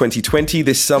Euro 2020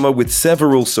 this summer with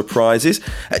several surprises.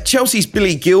 Chelsea's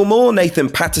Billy Gilmour, Nathan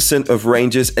Patterson of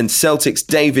Rangers and Celtic's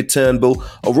David Turnbull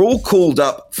are all called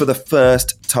up for the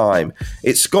first time.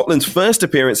 It's Scotland's first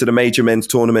appearance at a major men's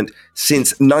tournament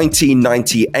since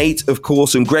 1998, of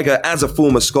course. And Gregor, as a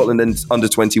former Scotland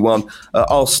under-21,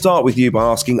 I'll start with you by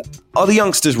asking, are the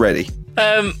youngsters ready?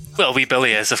 Well, wee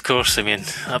Billy is, of course. I mean,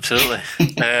 absolutely.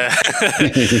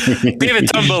 David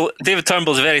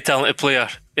Turnbull's a very talented player.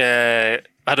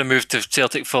 Had a move to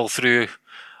Celtic fall through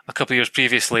a couple of years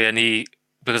previously, and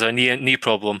because of a knee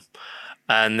problem,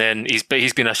 and then he's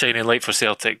been a shining light for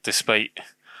Celtic despite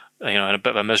in a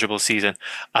bit of a miserable season.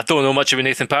 I don't know much about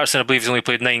Nathan Patterson. I believe he's only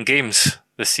played 9 games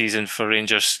this season for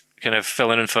Rangers, kind of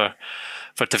filling in for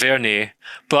Tavernier,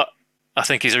 but I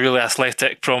think he's a really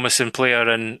athletic, promising player,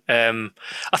 and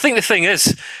I think the thing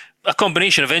is a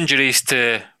combination of injuries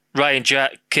to Ryan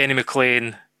Jack, Kenny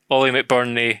McLean, Ollie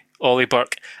McBurney, Ollie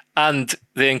Burke, and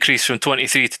the increase from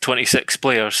 23 to 26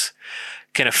 players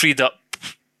kind of freed up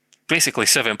basically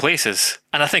 7 places.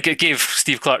 And I think it gave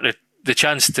Steve Clarke the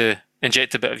chance to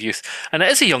inject a bit of youth. And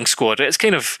it is a young squad. It's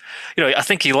kind of, I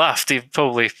think he laughed. He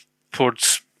probably poured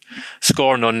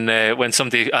scorn on when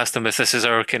somebody asked him if this is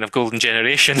our kind of golden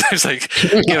generation. It was like,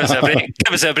 give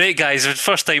us a break, guys. It's the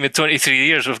first time in 23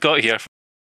 years we've got here.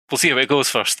 We'll see how it goes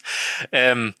first.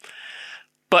 But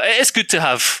it is good to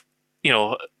have,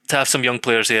 to have some young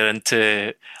players there, and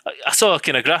I saw a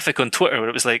kind of graphic on Twitter where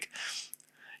it was like,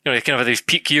 you kind of have these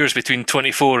peak years between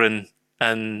 24 and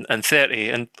 30,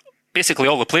 and basically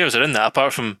all the players are in that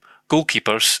apart from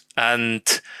goalkeepers. And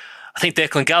I think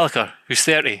Declan Gallagher, who's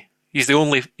 30, he's the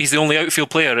only outfield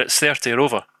player that's 30 or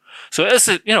over. So it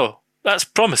is, that's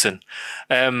promising.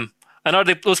 And are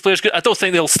those players good? I don't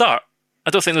think they'll start. I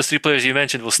don't think those three players you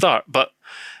mentioned will start, but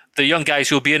the young guys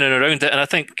who will be in and around it, and I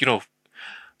think,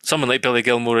 someone like Billy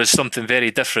Gilmour is something very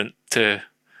different to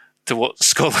what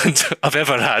Scotland have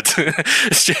ever had.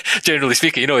 Generally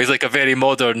speaking, he's like a very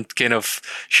modern kind of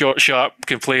short, sharp,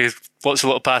 can play lots of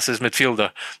little passes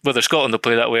midfielder. Whether Scotland will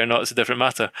play that way or not is a different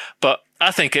matter. But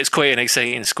I think it's quite an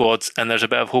exciting squad, and there's a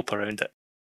bit of hope around it.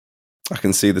 I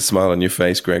can see the smile on your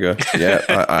face, Gregor.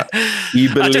 Yeah,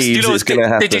 you believe it's going to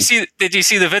happen. Did you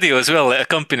see the video as well that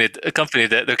accompanied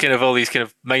it? They're kind of all these kind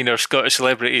of minor Scottish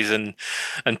celebrities and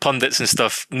pundits and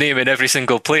stuff naming every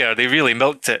single player. They really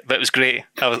milked it, but it was great.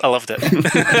 I loved it.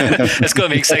 It's got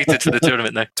me excited for the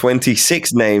tournament now.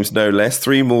 26 names, no less,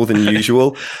 3 more than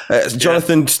usual.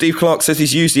 Jonathan, Steve Clarke says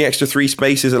he's used the extra 3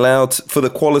 spaces allowed for the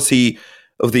quality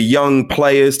of the young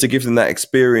players to give them that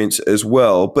experience as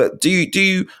well. But do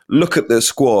you look at the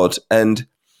squad, and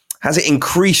has it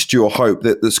increased your hope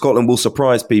that Scotland will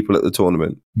surprise people at the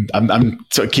tournament? I'm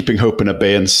sort of keeping hope in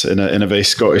abeyance in a very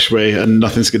Scottish way, and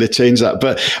nothing's going to change that.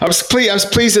 But I was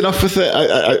pleased enough with it.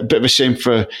 A bit of a shame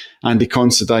for Andy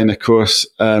Considine, of course,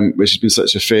 which has been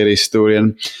such a fairy story,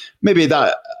 and maybe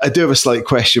that I do have a slight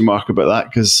question mark about that,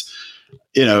 because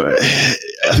I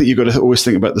think you've got to always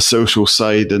think about the social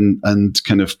side and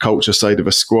kind of culture side of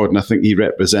a squad. And I think he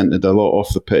represented a lot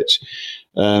off the pitch.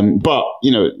 But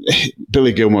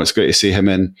Billy Gilmour, it's great to see him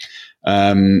in.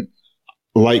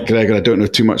 Like Gregor, I don't know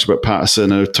too much about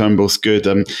Patterson. I know Turnbull's good.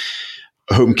 I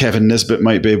hope Kevin Nisbet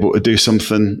might be able to do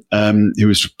something. He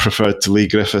was preferred to Lee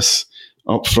Griffiths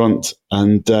up front.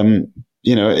 And,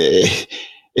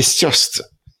 it's just,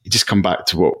 you just come back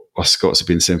to what us Scots have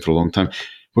been saying for a long time.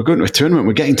 We're going to a tournament.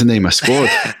 We're getting to name a squad.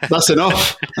 That's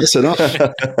enough. That's enough.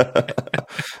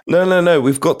 No.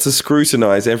 We've got to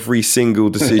scrutinise every single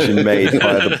decision made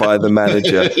by the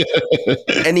manager.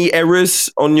 Any errors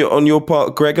on your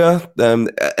part, Gregor?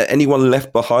 Anyone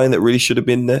left behind that really should have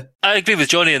been there? I agree with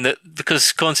Johnny in that,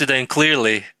 because Considine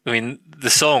clearly, the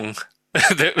song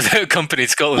that accompanied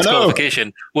Scotland's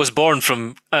qualification was born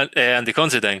from Andy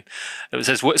Considine. It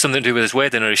was something to do with his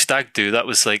wedding or his stag do. That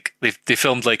was like they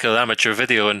filmed like an amateur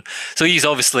video, and so he's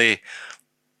obviously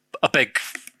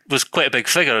was quite a big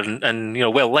figure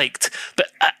and well liked. But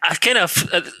I kind of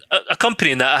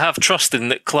accompanying that, I have trust in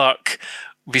that Clarke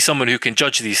will be someone who can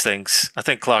judge these things. I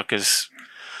think Clarke is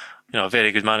a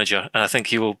very good manager, and I think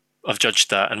he will have judged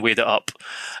that and weighed it up.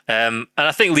 And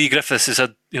I think Lee Griffiths has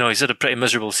had, he's had a pretty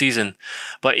miserable season,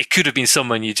 but he could have been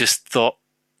someone you just thought,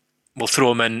 we'll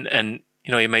throw him in and,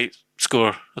 he might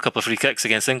score a couple of free kicks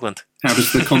against England. How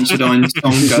does the Considine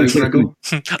song go, Gregor?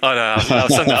 Oh no, I'll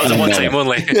sing that was a one time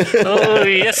only. Oh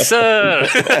yes, sir.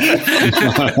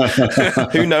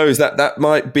 Who knows? That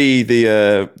might be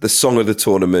the song of the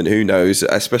tournament. Who knows?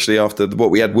 Especially after what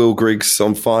we had, Will Griggs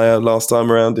on fire last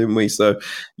time around, didn't we? So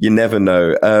you never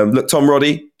know. Look, Tom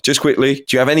Roddy, just quickly, do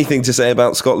you have anything to say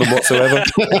about Scotland whatsoever?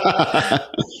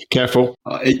 Careful.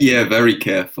 Yeah, very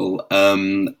careful.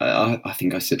 I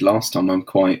think I said last time I'm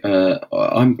quite.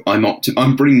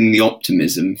 I'm bringing the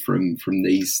optimism from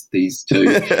these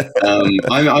two.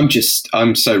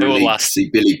 I'm so relieved to see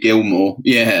Billy Gilmour.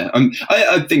 Yeah,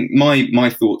 I think my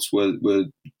thoughts were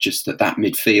just that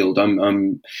midfield.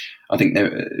 I think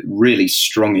they're really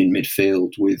strong in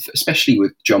midfield, especially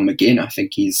with John McGinn. I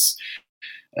think he's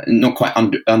not quite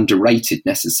underrated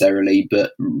necessarily,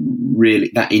 but really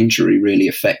that injury really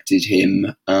affected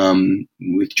him.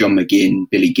 With John McGinn,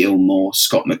 Billy Gilmour,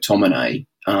 Scott McTominay.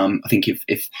 I think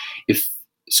if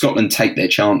Scotland take their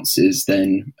chances,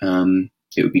 then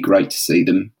it would be great to see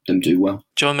them do well.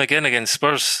 John McGinn against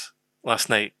Spurs last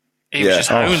night. He was just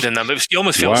hounding them. You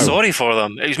almost feel sorry for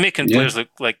them. He was making players look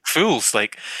like fools.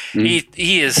 He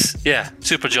is,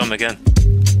 super John McGinn.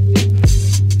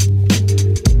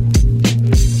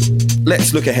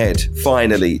 Let's look ahead,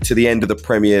 finally, to the end of the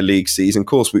Premier League season. Of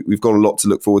course, we've got a lot to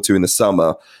look forward to in the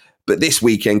summer, but this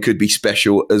weekend could be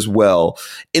special as well.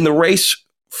 In the race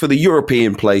for the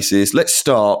European places, let's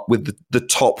start with the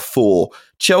top 4.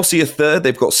 Chelsea are third.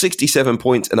 They've got 67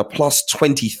 points and a plus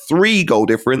 23 goal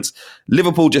difference.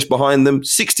 Liverpool just behind them,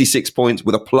 66 points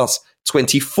with a plus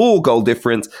 24 goal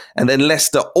difference. And then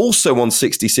Leicester, also on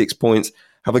 66 points,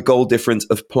 have a goal difference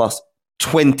of plus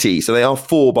 20. So they are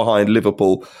 4 behind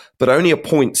Liverpool, but only a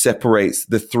point separates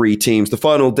the 3 teams. The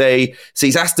final day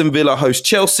sees Aston Villa host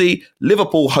Chelsea,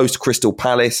 Liverpool host Crystal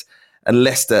Palace, and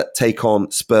Leicester take on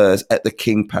Spurs at the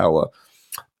King Power.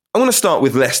 I want to start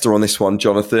with Leicester on this one,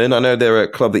 Jonathan. I know they're a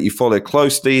club that you follow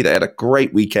closely. They had a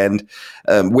great weekend,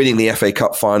 winning the FA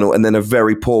Cup final and then a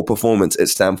very poor performance at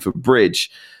Stamford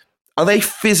Bridge. Are they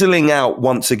fizzling out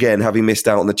once again, having missed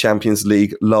out on the Champions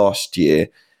League last year?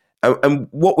 And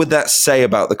what would that say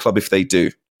about the club if they do?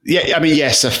 Yeah, I mean,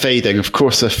 yes, they're fading. Of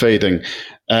course they're fading.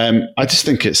 I just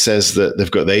think it says that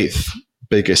they've got the 8th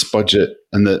biggest budget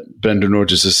and that Brendan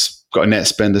Rodgers has got a net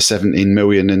spend of 17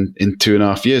 million in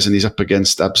 2.5 years, and he's up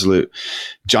against absolute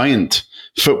giant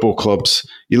football clubs.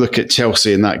 You look at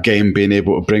Chelsea in that game being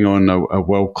able to bring on a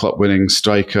World Cup winning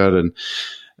striker and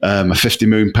a £50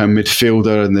 million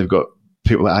midfielder, and they've got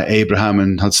people like Abraham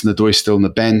and Hudson-Odoi still on the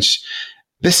bench.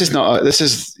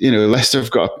 Leicester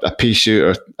have got a pea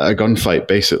shooter, a gunfight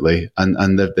basically,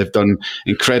 and they've done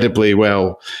incredibly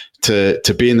well to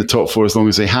be in the top 4 as long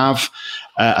as they have.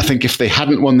 I think if they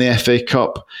hadn't won the FA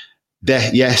Cup,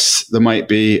 there might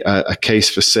be a case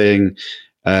for saying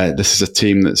this is a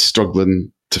team that's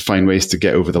struggling to find ways to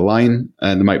get over the line,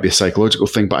 and there might be a psychological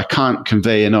thing, but I can't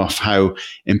convey enough how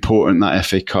important that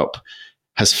FA Cup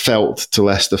has felt to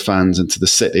Leicester fans and to the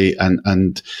city,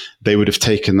 and they would have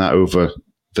taken that over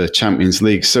the Champions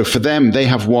League. So for them, they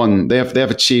have won. They have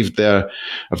achieved of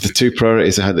the 2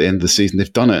 priorities they had at the end of the season.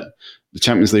 They've done it. The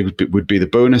Champions League would be the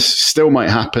bonus. Still might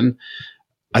happen.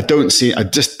 I'm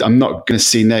not going to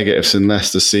see negatives in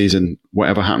Leicester's season,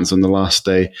 whatever happens on the last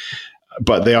day.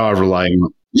 But they are relying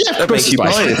on. Yeah, of course.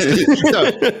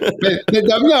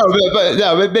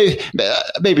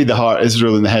 Maybe the heart is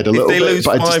ruling the head a little bit. If they lose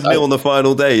 5-0 on the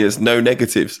final day, there's no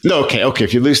negatives. No, okay.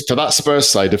 If you lose to that Spurs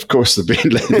side, of course, they've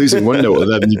been losing 1-0 to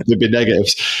them. There'd be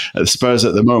negatives at Spurs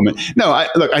at the moment. No,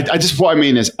 what I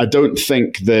mean is, I don't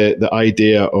think the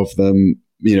idea of them,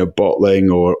 bottling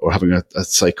or having a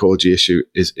psychology issue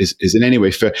is in any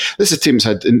way fair. This is a team that's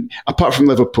had, apart from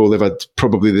Liverpool, they've had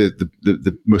probably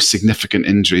the most significant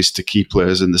injuries to key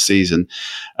players in the season.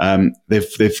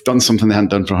 They've done something they hadn't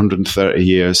done for 130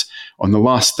 years. On the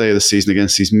last day of the season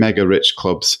against these mega rich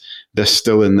clubs, they're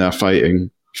still in there fighting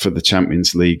for the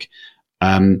Champions League.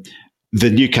 The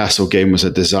Newcastle game was a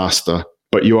disaster,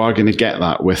 but you are going to get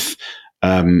that with,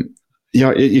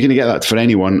 you're going to get that for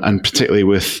anyone, and particularly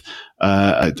with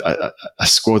a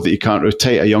squad that you can't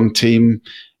rotate, a young team.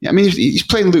 I mean, he's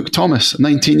playing Luke Thomas, a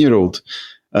 19-year-old.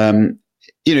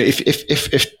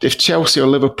 If Chelsea or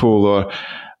Liverpool or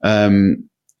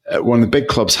one of the big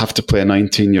clubs have to play a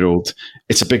 19-year-old,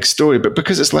 it's a big story. But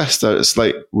because it's Leicester, it's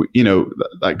like,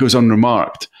 that goes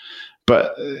unremarked.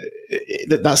 But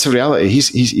that's the reality.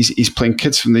 He's playing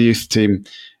kids from the youth team.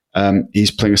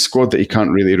 He's playing a squad that he can't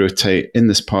really rotate in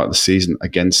this part of the season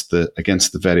against the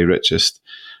very richest.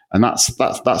 And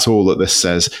that's all that this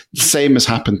says. The same has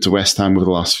happened to West Ham over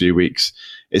the last few weeks.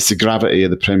 It's the gravity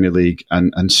of the Premier League,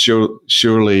 and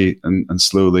surely and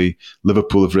slowly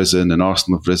Liverpool have risen and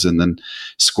Arsenal have risen, and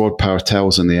squad power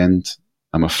tells in the end,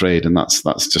 I'm afraid, and that's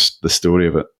just the story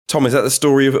of it. Tom, is that the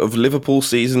story of Liverpool's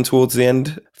season towards the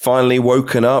end? Finally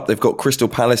woken up. They've got Crystal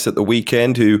Palace at the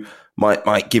weekend, who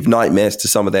might give nightmares to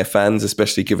some of their fans,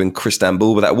 especially given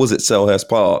Crystanbul, but that was at Selhurst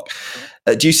Park.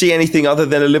 Do you see anything other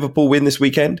than a Liverpool win this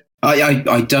weekend?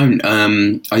 I don't.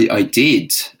 I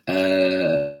did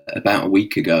about a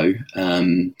week ago.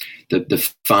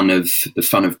 The fun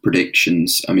of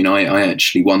predictions. I mean, I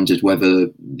actually wondered whether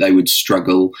they would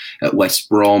struggle at West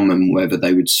Brom and whether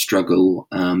they would struggle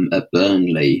at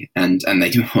Burnley, and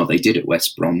they did at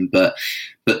West Brom, but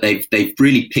they've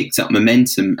really picked up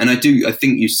momentum, and I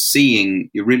think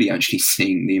you're really actually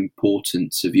seeing the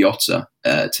importance of Jota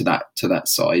to that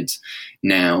side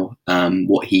now,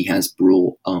 what he has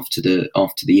brought after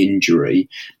the injury.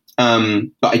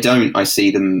 But I see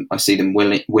them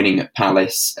winning at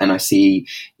Palace, and I see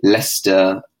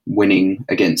Leicester winning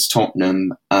against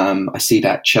Tottenham. I see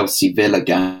that Chelsea Villa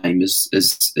game as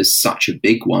such a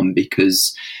big one,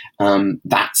 because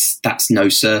that's no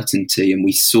certainty, and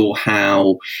we saw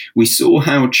how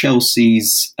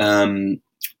Chelsea's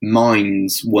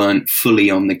minds weren't fully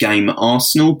on the game at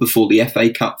Arsenal before the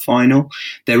FA Cup final.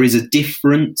 There is a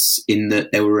difference in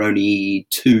that there were only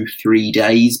 2-3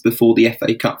 days before the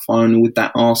FA Cup final with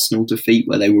that Arsenal defeat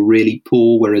where they were really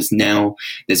poor, whereas now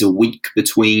there's a week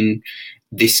between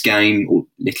this game, or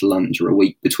little under a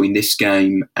week between this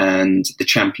game and the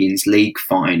Champions League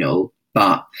final.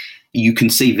 But you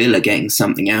can see Villa getting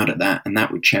something out of that, and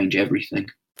that would change everything.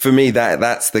 For me,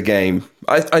 that's the game.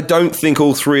 I don't think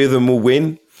all 3 of them will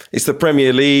win. It's the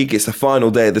Premier League. It's the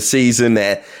final day of the season.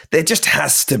 There just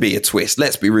has to be a twist.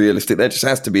 Let's be realistic. There just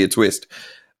has to be a twist.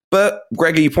 But,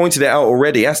 Gregor, you pointed it out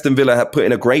already. Aston Villa have put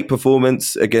in a great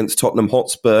performance against Tottenham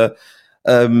Hotspur.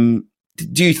 Do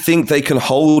you think they can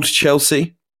hold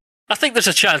Chelsea? I think there's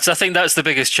a chance. I think that's the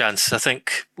biggest chance. I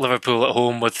think Liverpool at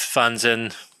home with fans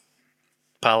in,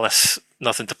 Palace,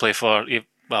 nothing to play for.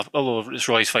 Well, although it's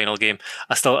Roy's final game,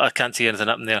 I can't see anything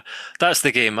happening there. That's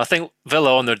the game. I think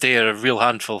Villa on their day are a real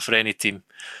handful for any team.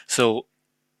 So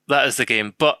that is the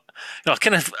game. But I've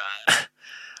kind of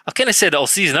said it all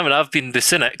season, haven't I? I've been the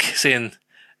cynic saying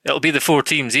it'll be the 4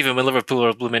 teams, even when Liverpool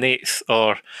are blooming 8th,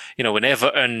 or when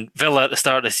Everton, Villa at the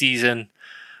start of the season,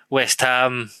 West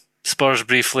Ham, Spurs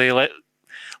briefly,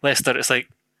 Leicester. It's like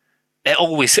it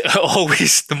always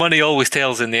the money always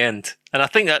tells in the end. And I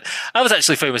think that I was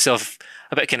actually found myself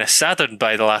a bit kind of saddened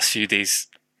by the last few days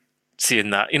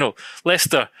seeing that.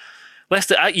 Leicester,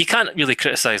 you can't really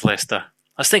criticise Leicester.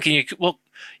 I was thinking,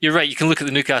 you're right, you can look at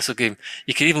the Newcastle game.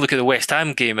 You can even look at the West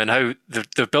Ham game and how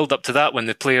the build up to that when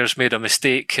the players made a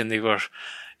mistake and they were,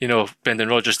 Brendan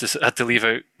Rodgers had to leave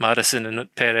out Maddison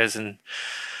and Perez and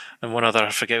one other, I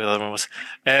forget what the other one was.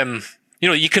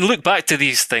 You can look back to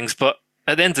these things, but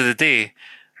at the end of the day,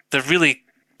 they're really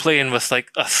playing with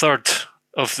like a third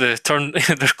of the turn.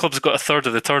 Their club's got a third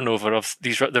of the turnover of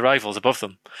the rivals above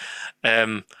them,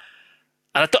 and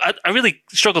I really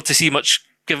struggled to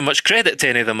give much credit to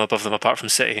any of them above them apart from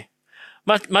City.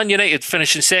 Man United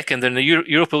finishing second in the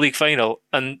Europa League final,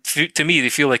 and to me they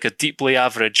feel like a deeply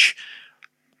average,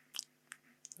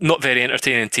 not very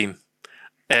entertaining team.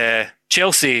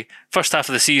 Chelsea, first half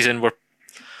of the season,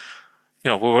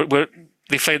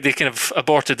 they kind of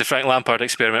aborted the Frank Lampard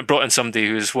experiment, brought in somebody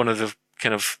who's one of the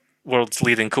kind of world's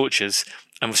leading coaches,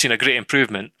 and we've seen a great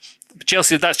improvement. But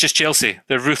Chelsea, that's just Chelsea.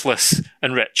 They're ruthless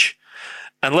and rich.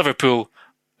 And Liverpool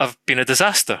have been a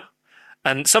disaster.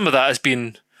 And some of that has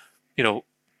been,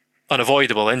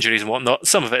 unavoidable injuries and whatnot.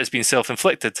 Some of it has been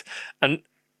self-inflicted. And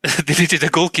they needed a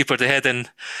goalkeeper to head in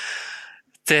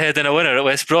a winner at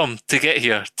West Brom to get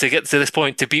here, to get to this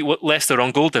point, to beat Leicester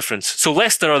on goal difference. So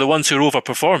Leicester are the ones who are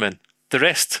overperforming. The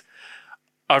rest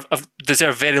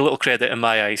deserve very little credit in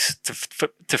my eyes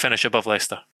to finish above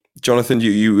Leicester. Jonathan,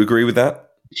 do you agree with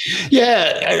that?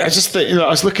 Yeah, I just think, I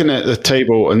was looking at the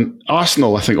table, and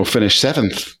Arsenal, I think, will finish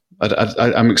 7th.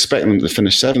 I'm expecting them to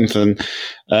finish 7th,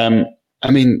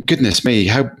 and goodness me,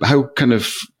 how kind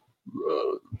of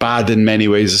bad in many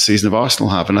ways the season of Arsenal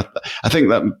have, and I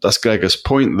think that's Gregor's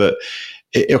point, that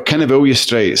it kind of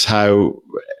illustrates how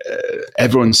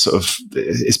everyone's sort of.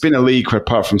 It's been a league where,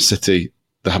 apart from City,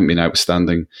 there haven't been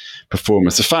outstanding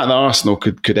performers. The fact that Arsenal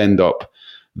could end up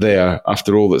there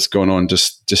after all that's gone on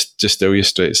just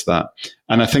illustrates that.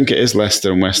 And I think it is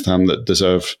Leicester and West Ham that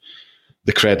deserve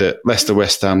the credit. Leicester,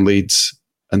 West Ham, Leeds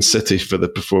and City for the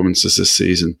performances this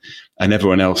season, and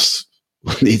everyone else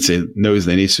knows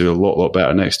they need to do a lot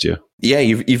better next year. Yeah,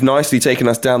 you've nicely taken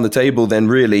us down the table then,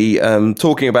 really.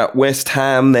 Talking about West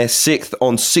Ham, they're 6th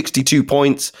on 62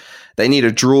 points. They need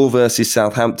a draw versus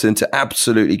Southampton to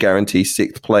absolutely guarantee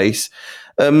 6th place.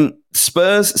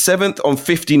 Spurs, 7th on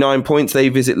 59 points. They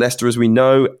visit Leicester, as we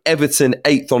know. Everton,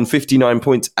 8th on 59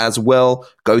 points as well,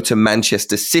 go to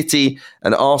Manchester City.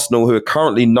 And Arsenal, who are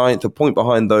currently 9th, a point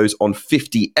behind those on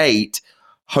 58,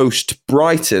 host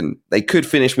Brighton. They could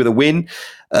finish with a win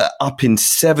up in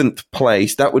 7th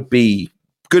place. That would be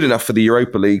good enough for the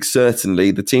Europa League,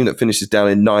 certainly. The team that finishes down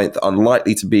in 9th,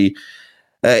 unlikely to be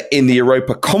in the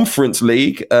Europa Conference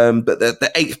League, but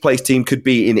the 8th place team could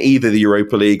be in either the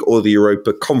Europa League or the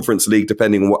Europa Conference League,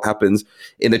 depending on what happens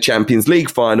in the Champions League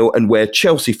final and where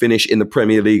Chelsea finish in the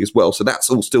Premier League as well. So that's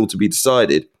all still to be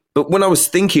decided. But when I was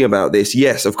thinking about this,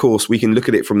 yes, of course, we can look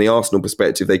at it from the Arsenal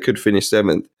perspective. They could finish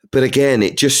 7th. But again,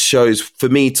 it just shows, for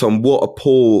me, Tom, what a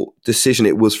poor decision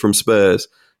it was from Spurs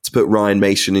to put Ryan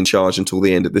Mason in charge until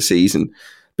the end of the season.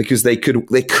 Because they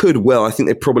could well, I think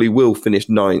they probably will finish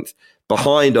 9th,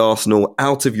 behind Arsenal,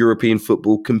 out of European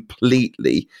football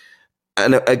completely.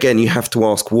 And again, you have to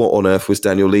ask, what on earth was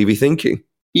Daniel Levy thinking?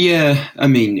 Yeah,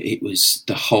 it was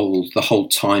the whole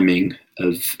timing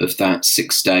of that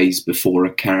 6 days before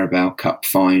a Carabao Cup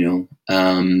final.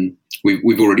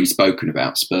 We've already spoken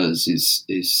about Spurs'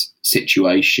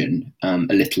 situation a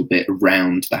little bit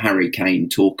around the Harry Kane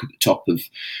talk at the top of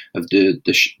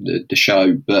the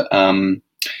show, but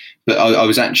I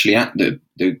was actually at the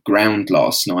ground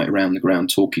last night, around the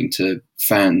ground, talking to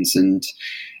fans, and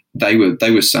they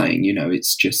were saying,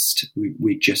 it's just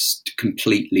we're just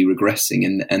completely regressing,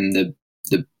 and the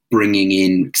bringing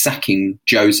in, sacking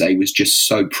Jose was just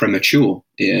so premature.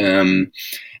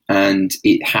 And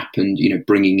it happened,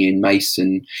 bringing in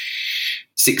Mason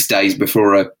 6 days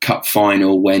before a cup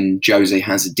final, when Jose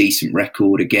has a decent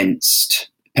record against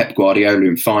Pep Guardiola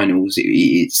in finals,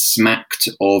 it smacked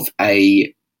of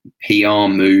a PR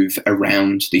move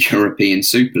around the European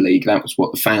Super League. That was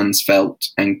what the fans felt,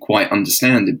 and quite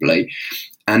understandably.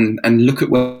 And look at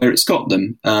where it's got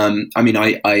them. I'm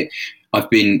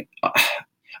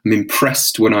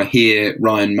impressed when I hear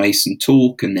Ryan Mason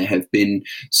talk, and there have been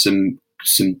some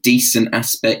decent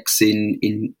aspects in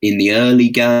the early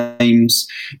games,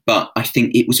 but I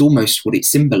think it was almost what it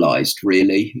symbolised,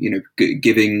 really.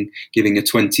 Giving a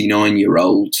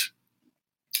 29-year-old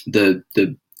the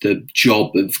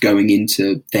job of going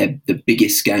into the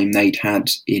biggest game they'd had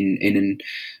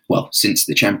since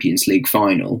the Champions League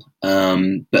final,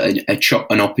 but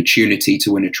an opportunity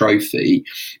to win a trophy.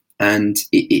 And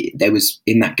there was,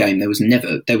 in that game, there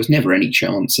was never any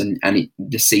chance, and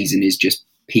the season is just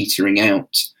petering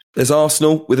out. There's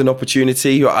Arsenal with an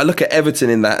opportunity. I look at Everton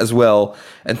in that as well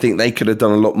and think they could have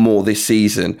done a lot more this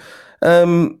season.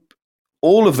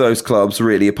 All of those clubs,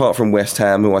 really, apart from West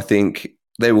Ham, who I think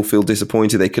they will feel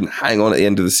disappointed they couldn't hang on at the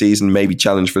end of the season, maybe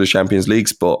challenge for the Champions League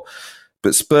spot.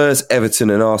 But Spurs,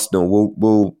 Everton and Arsenal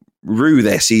will rue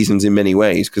their seasons in many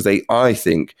ways, because I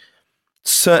think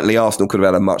certainly Arsenal could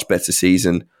have had a much better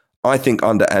season. I think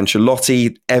under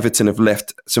Ancelotti, Everton have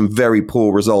left some very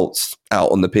poor results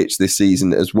out on the pitch this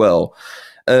season as well.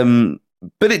 But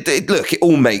it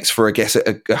all makes for, I guess,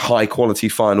 a high quality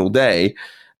final day.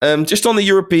 Just on the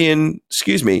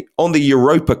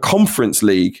Europa Conference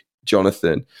League,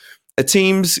 Jonathan, are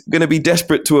teams going to be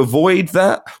desperate to avoid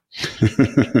that?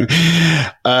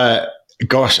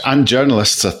 Gosh, and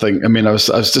journalists, I think. I mean, I was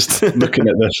just looking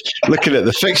at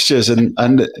the fixtures, and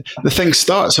the thing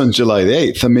starts on July the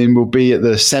 8th. I mean, we'll be at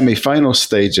the semi-final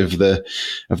stage of the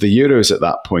Euros at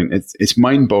that point. It's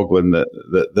mind-boggling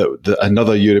that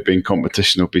another European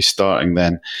competition will be starting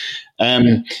then.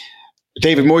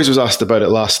 David Moyes was asked about it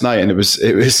last night, and it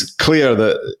was clear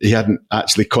that he hadn't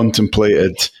actually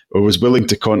contemplated or was willing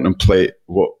to contemplate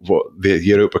what the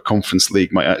Europa Conference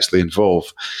League might actually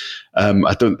involve.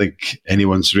 I don't think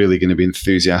anyone's really going to be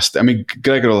enthusiastic. I mean,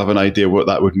 Gregor will have an idea what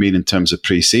that would mean in terms of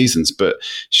pre-seasons, but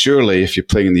surely if you're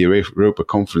playing in the Europa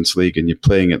Conference League and you're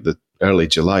playing at the early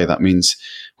July, that means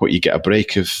you get a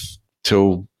break of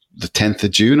till the 10th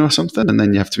of June or something, and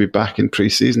then you have to be back in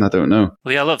pre-season. I don't know.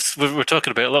 Well, yeah, we're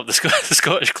talking about a lot of the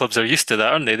Scottish clubs are used to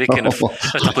that, aren't they? They kind of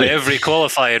have to play every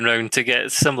qualifying round to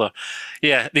get similar.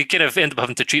 Yeah, they kind of end up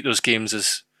having to treat those games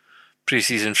as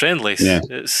pre-season friendlies. Yeah.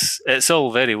 It's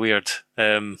all very weird.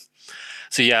 So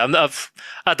yeah,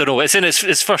 I don't know. It's in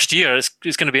its first year. It's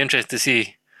going to be interesting to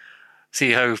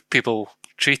see how people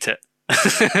treat it.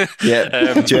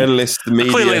 Yeah, journalists, the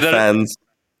media, fans.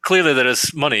 Clearly, there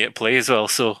is money at play as well.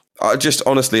 So, I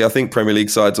think Premier League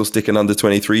sides will stick an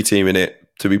under-23 team in it,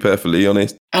 to be perfectly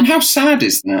honest. And how sad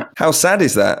is that? How sad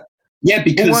is that? Yeah,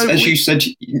 because as you said,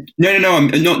 no, I'm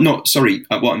not. Sorry,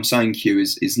 what I'm saying, Hugh,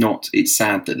 is not. It's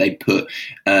sad that they put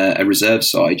a reserve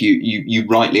side. You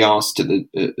rightly asked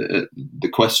the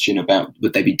question about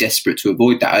would they be desperate to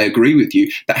avoid that. I agree with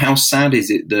you, but how sad is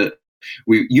it that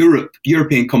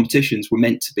European competitions were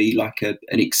meant to be like an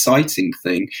exciting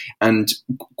thing, and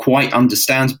quite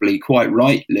understandably, quite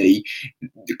rightly,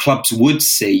 the clubs would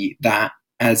see that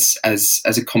as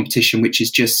a competition which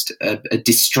is just a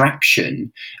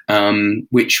distraction,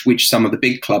 which some of the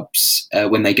big clubs,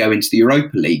 when they go into the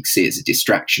Europa League, see as a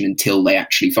distraction until they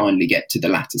actually finally get to the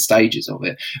latter stages of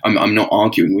it. I'm not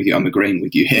arguing with you, I'm agreeing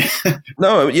with you here.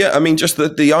 No, yeah, I mean, just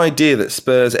the idea that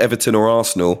Spurs, Everton or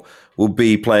Arsenal will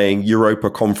be playing Europa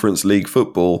Conference League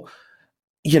football,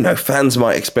 fans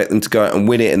might expect them to go out and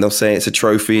win it, and they'll say it's a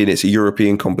trophy and it's a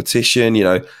European competition.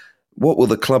 What will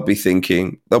the club be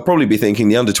thinking? They'll probably be thinking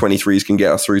the under-23s can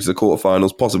get us through to the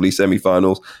quarterfinals, possibly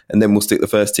semi-finals, and then we'll stick the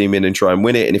first team in and try and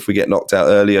win it. And if we get knocked out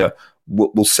earlier,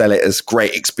 we'll sell it as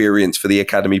great experience for the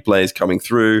academy players coming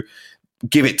through.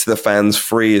 Give it to the fans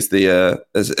free as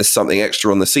something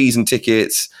extra on the season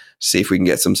tickets. See if we can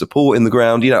get some support in the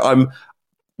ground.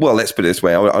 Well, let's put it this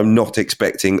way. I'm not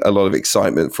expecting a lot of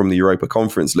excitement from the Europa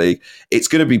Conference League. It's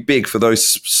going to be big for those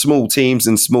small teams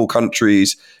and small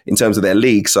countries in terms of their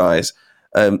league size,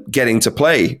 getting to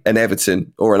play an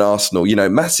Everton or an Arsenal,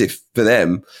 massive for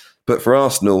them. But for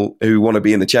Arsenal, who want to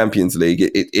be in the Champions League,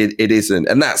 it isn't.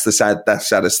 And that's the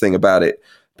saddest thing about it,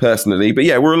 personally. But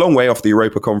yeah, we're a long way off the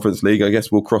Europa Conference League. I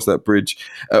guess we'll cross that bridge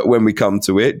when we come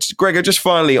to it. Gregor, just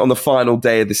finally on the final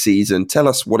day of the season, tell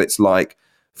us what it's like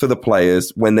for the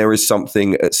players when there is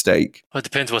something at stake. Well, it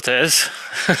depends what it is.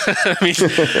 I mean,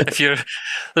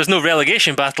 there's no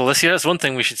relegation battle this year. That's one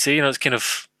thing we should say.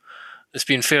 It's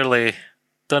been fairly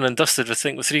done and dusted. I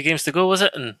think with 3 games to go, was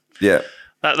it? And yeah,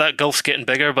 that gulf's getting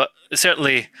bigger. But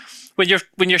certainly, when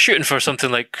you're shooting for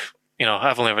something like,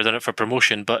 I've only ever done it for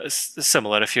promotion, but it's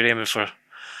similar. If you're aiming for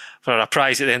a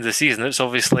prize at the end of the season, it's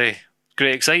obviously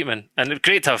great excitement, and it's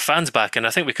great to have fans back. And I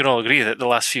think we can all agree that the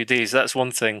last few days, that's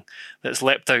one thing that's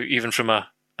leapt out even from a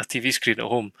TV screen at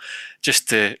home. Just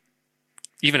to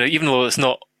even though it's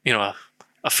not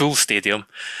a full stadium,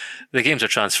 the games are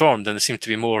transformed and there seems to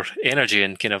be more energy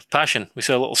and kind of passion. We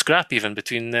saw a little scrap even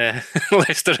between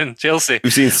Leicester and Chelsea.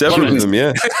 We've seen several of them,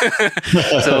 yeah.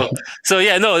 so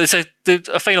yeah, no, it's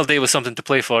a final day with something to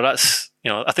play for. That's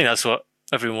I think that's what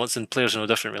everyone wants, and players are no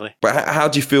different, really. But how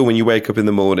do you feel when you wake up in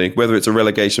the morning, whether it's a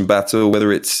relegation battle, whether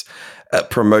it's a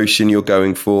promotion you're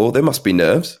going for? There must be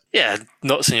nerves. Yeah,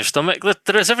 knots in your stomach.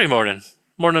 There is every morning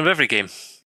of every game.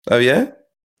 Oh, yeah?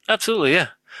 Absolutely, yeah.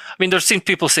 I mean, there's seen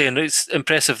people saying it's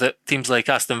impressive that teams like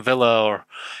Aston Villa or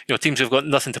teams who've got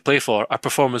nothing to play for are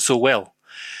performing so well.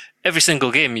 Every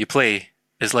single game you play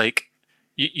is like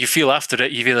you feel after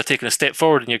it you've either taken a step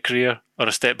forward in your career or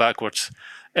a step backwards.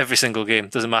 Every single game.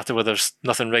 Doesn't matter whether there's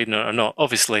nothing riding on it or not.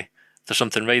 Obviously, if there's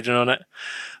something riding on it,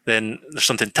 then there's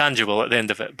something tangible at the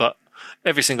end of it. But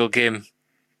every single game,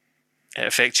 it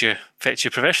affects you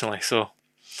professionally. So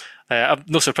I'm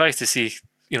no surprised to see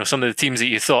some of the teams that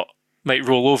you thought might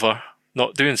roll over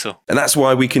not doing so. And that's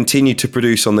why we continue to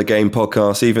produce On The Game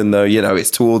podcast, even though, it's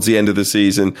towards the end of the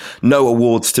season, no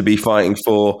awards to be fighting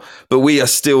for, but we are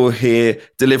still here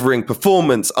delivering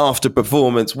performance after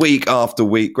performance, week after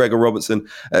week. Gregor Robertson,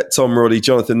 Tom Roddy,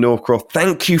 Jonathan Northcroft,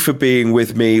 thank you for being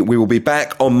with me. We will be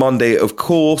back on Monday, of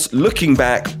course, looking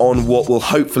back on what will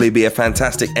hopefully be a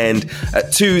fantastic end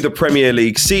to the Premier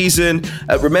League season.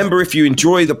 Remember, if you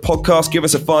enjoy the podcast, give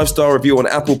us a 5-star review on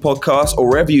Apple Podcasts or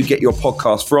wherever you get your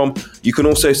podcast from. You can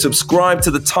also subscribe to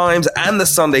the Times and the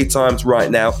Sunday Times right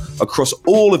now across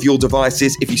all of your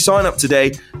devices. If you sign up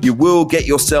today, you will get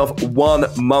yourself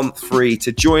 1 month free.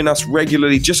 To join us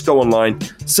regularly, just go online,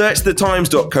 search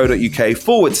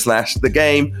thetimes.co.uk/the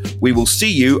game. We will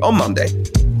see you on Monday.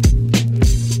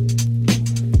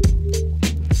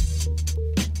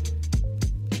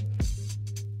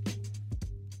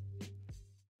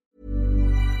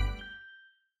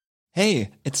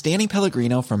 Hey, it's Danny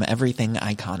Pellegrino from Everything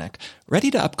Iconic. Ready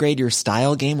to upgrade your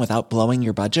style game without blowing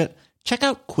your budget? Check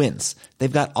out Quince.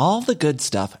 They've got all the good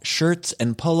stuff, shirts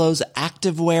and polos,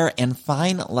 activewear, and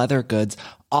fine leather goods,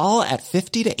 all at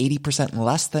 50 to 80%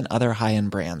 less than other high-end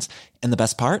brands. And the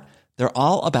best part? They're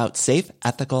all about safe,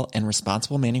 ethical, and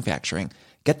responsible manufacturing.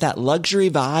 Get that luxury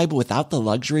vibe without the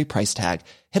luxury price tag.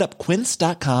 Hit up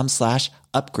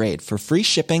quince.com/upgrade for free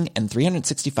shipping and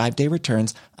 365-day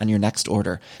returns on your next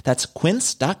order. That's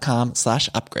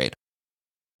quince.com/upgrade.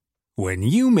 When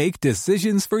you make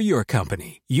decisions for your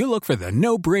company, you look for the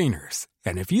no-brainers.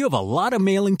 And if you have a lot of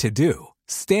mailing to do,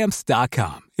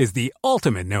 Stamps.com is the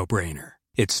ultimate no-brainer.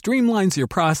 It streamlines your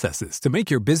processes to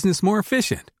make your business more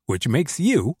efficient, which makes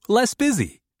you less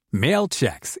busy. Mail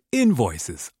checks,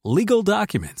 invoices, legal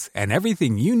documents, and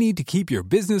everything you need to keep your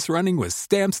business running with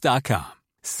Stamps.com.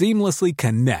 Seamlessly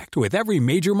connect with every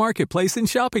major marketplace and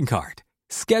shopping cart.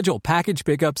 Schedule package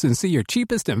pickups and see your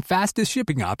cheapest and fastest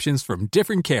shipping options from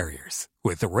different carriers,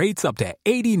 with rates up to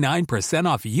 89%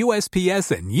 off USPS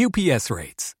and UPS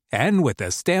rates. And with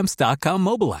the Stamps.com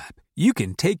mobile app, you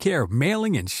can take care of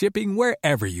mailing and shipping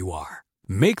wherever you are.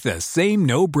 Make the same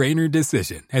no-brainer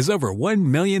decision as over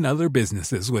 1 million other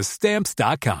businesses with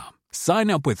Stamps.com.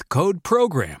 Sign up with code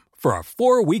PROGRAM for a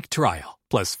 4-week trial,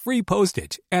 plus free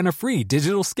postage and a free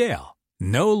digital scale.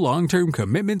 No long-term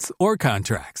commitments or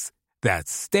contracts.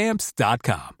 That's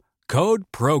Stamps.com. Code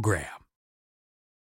PROGRAM.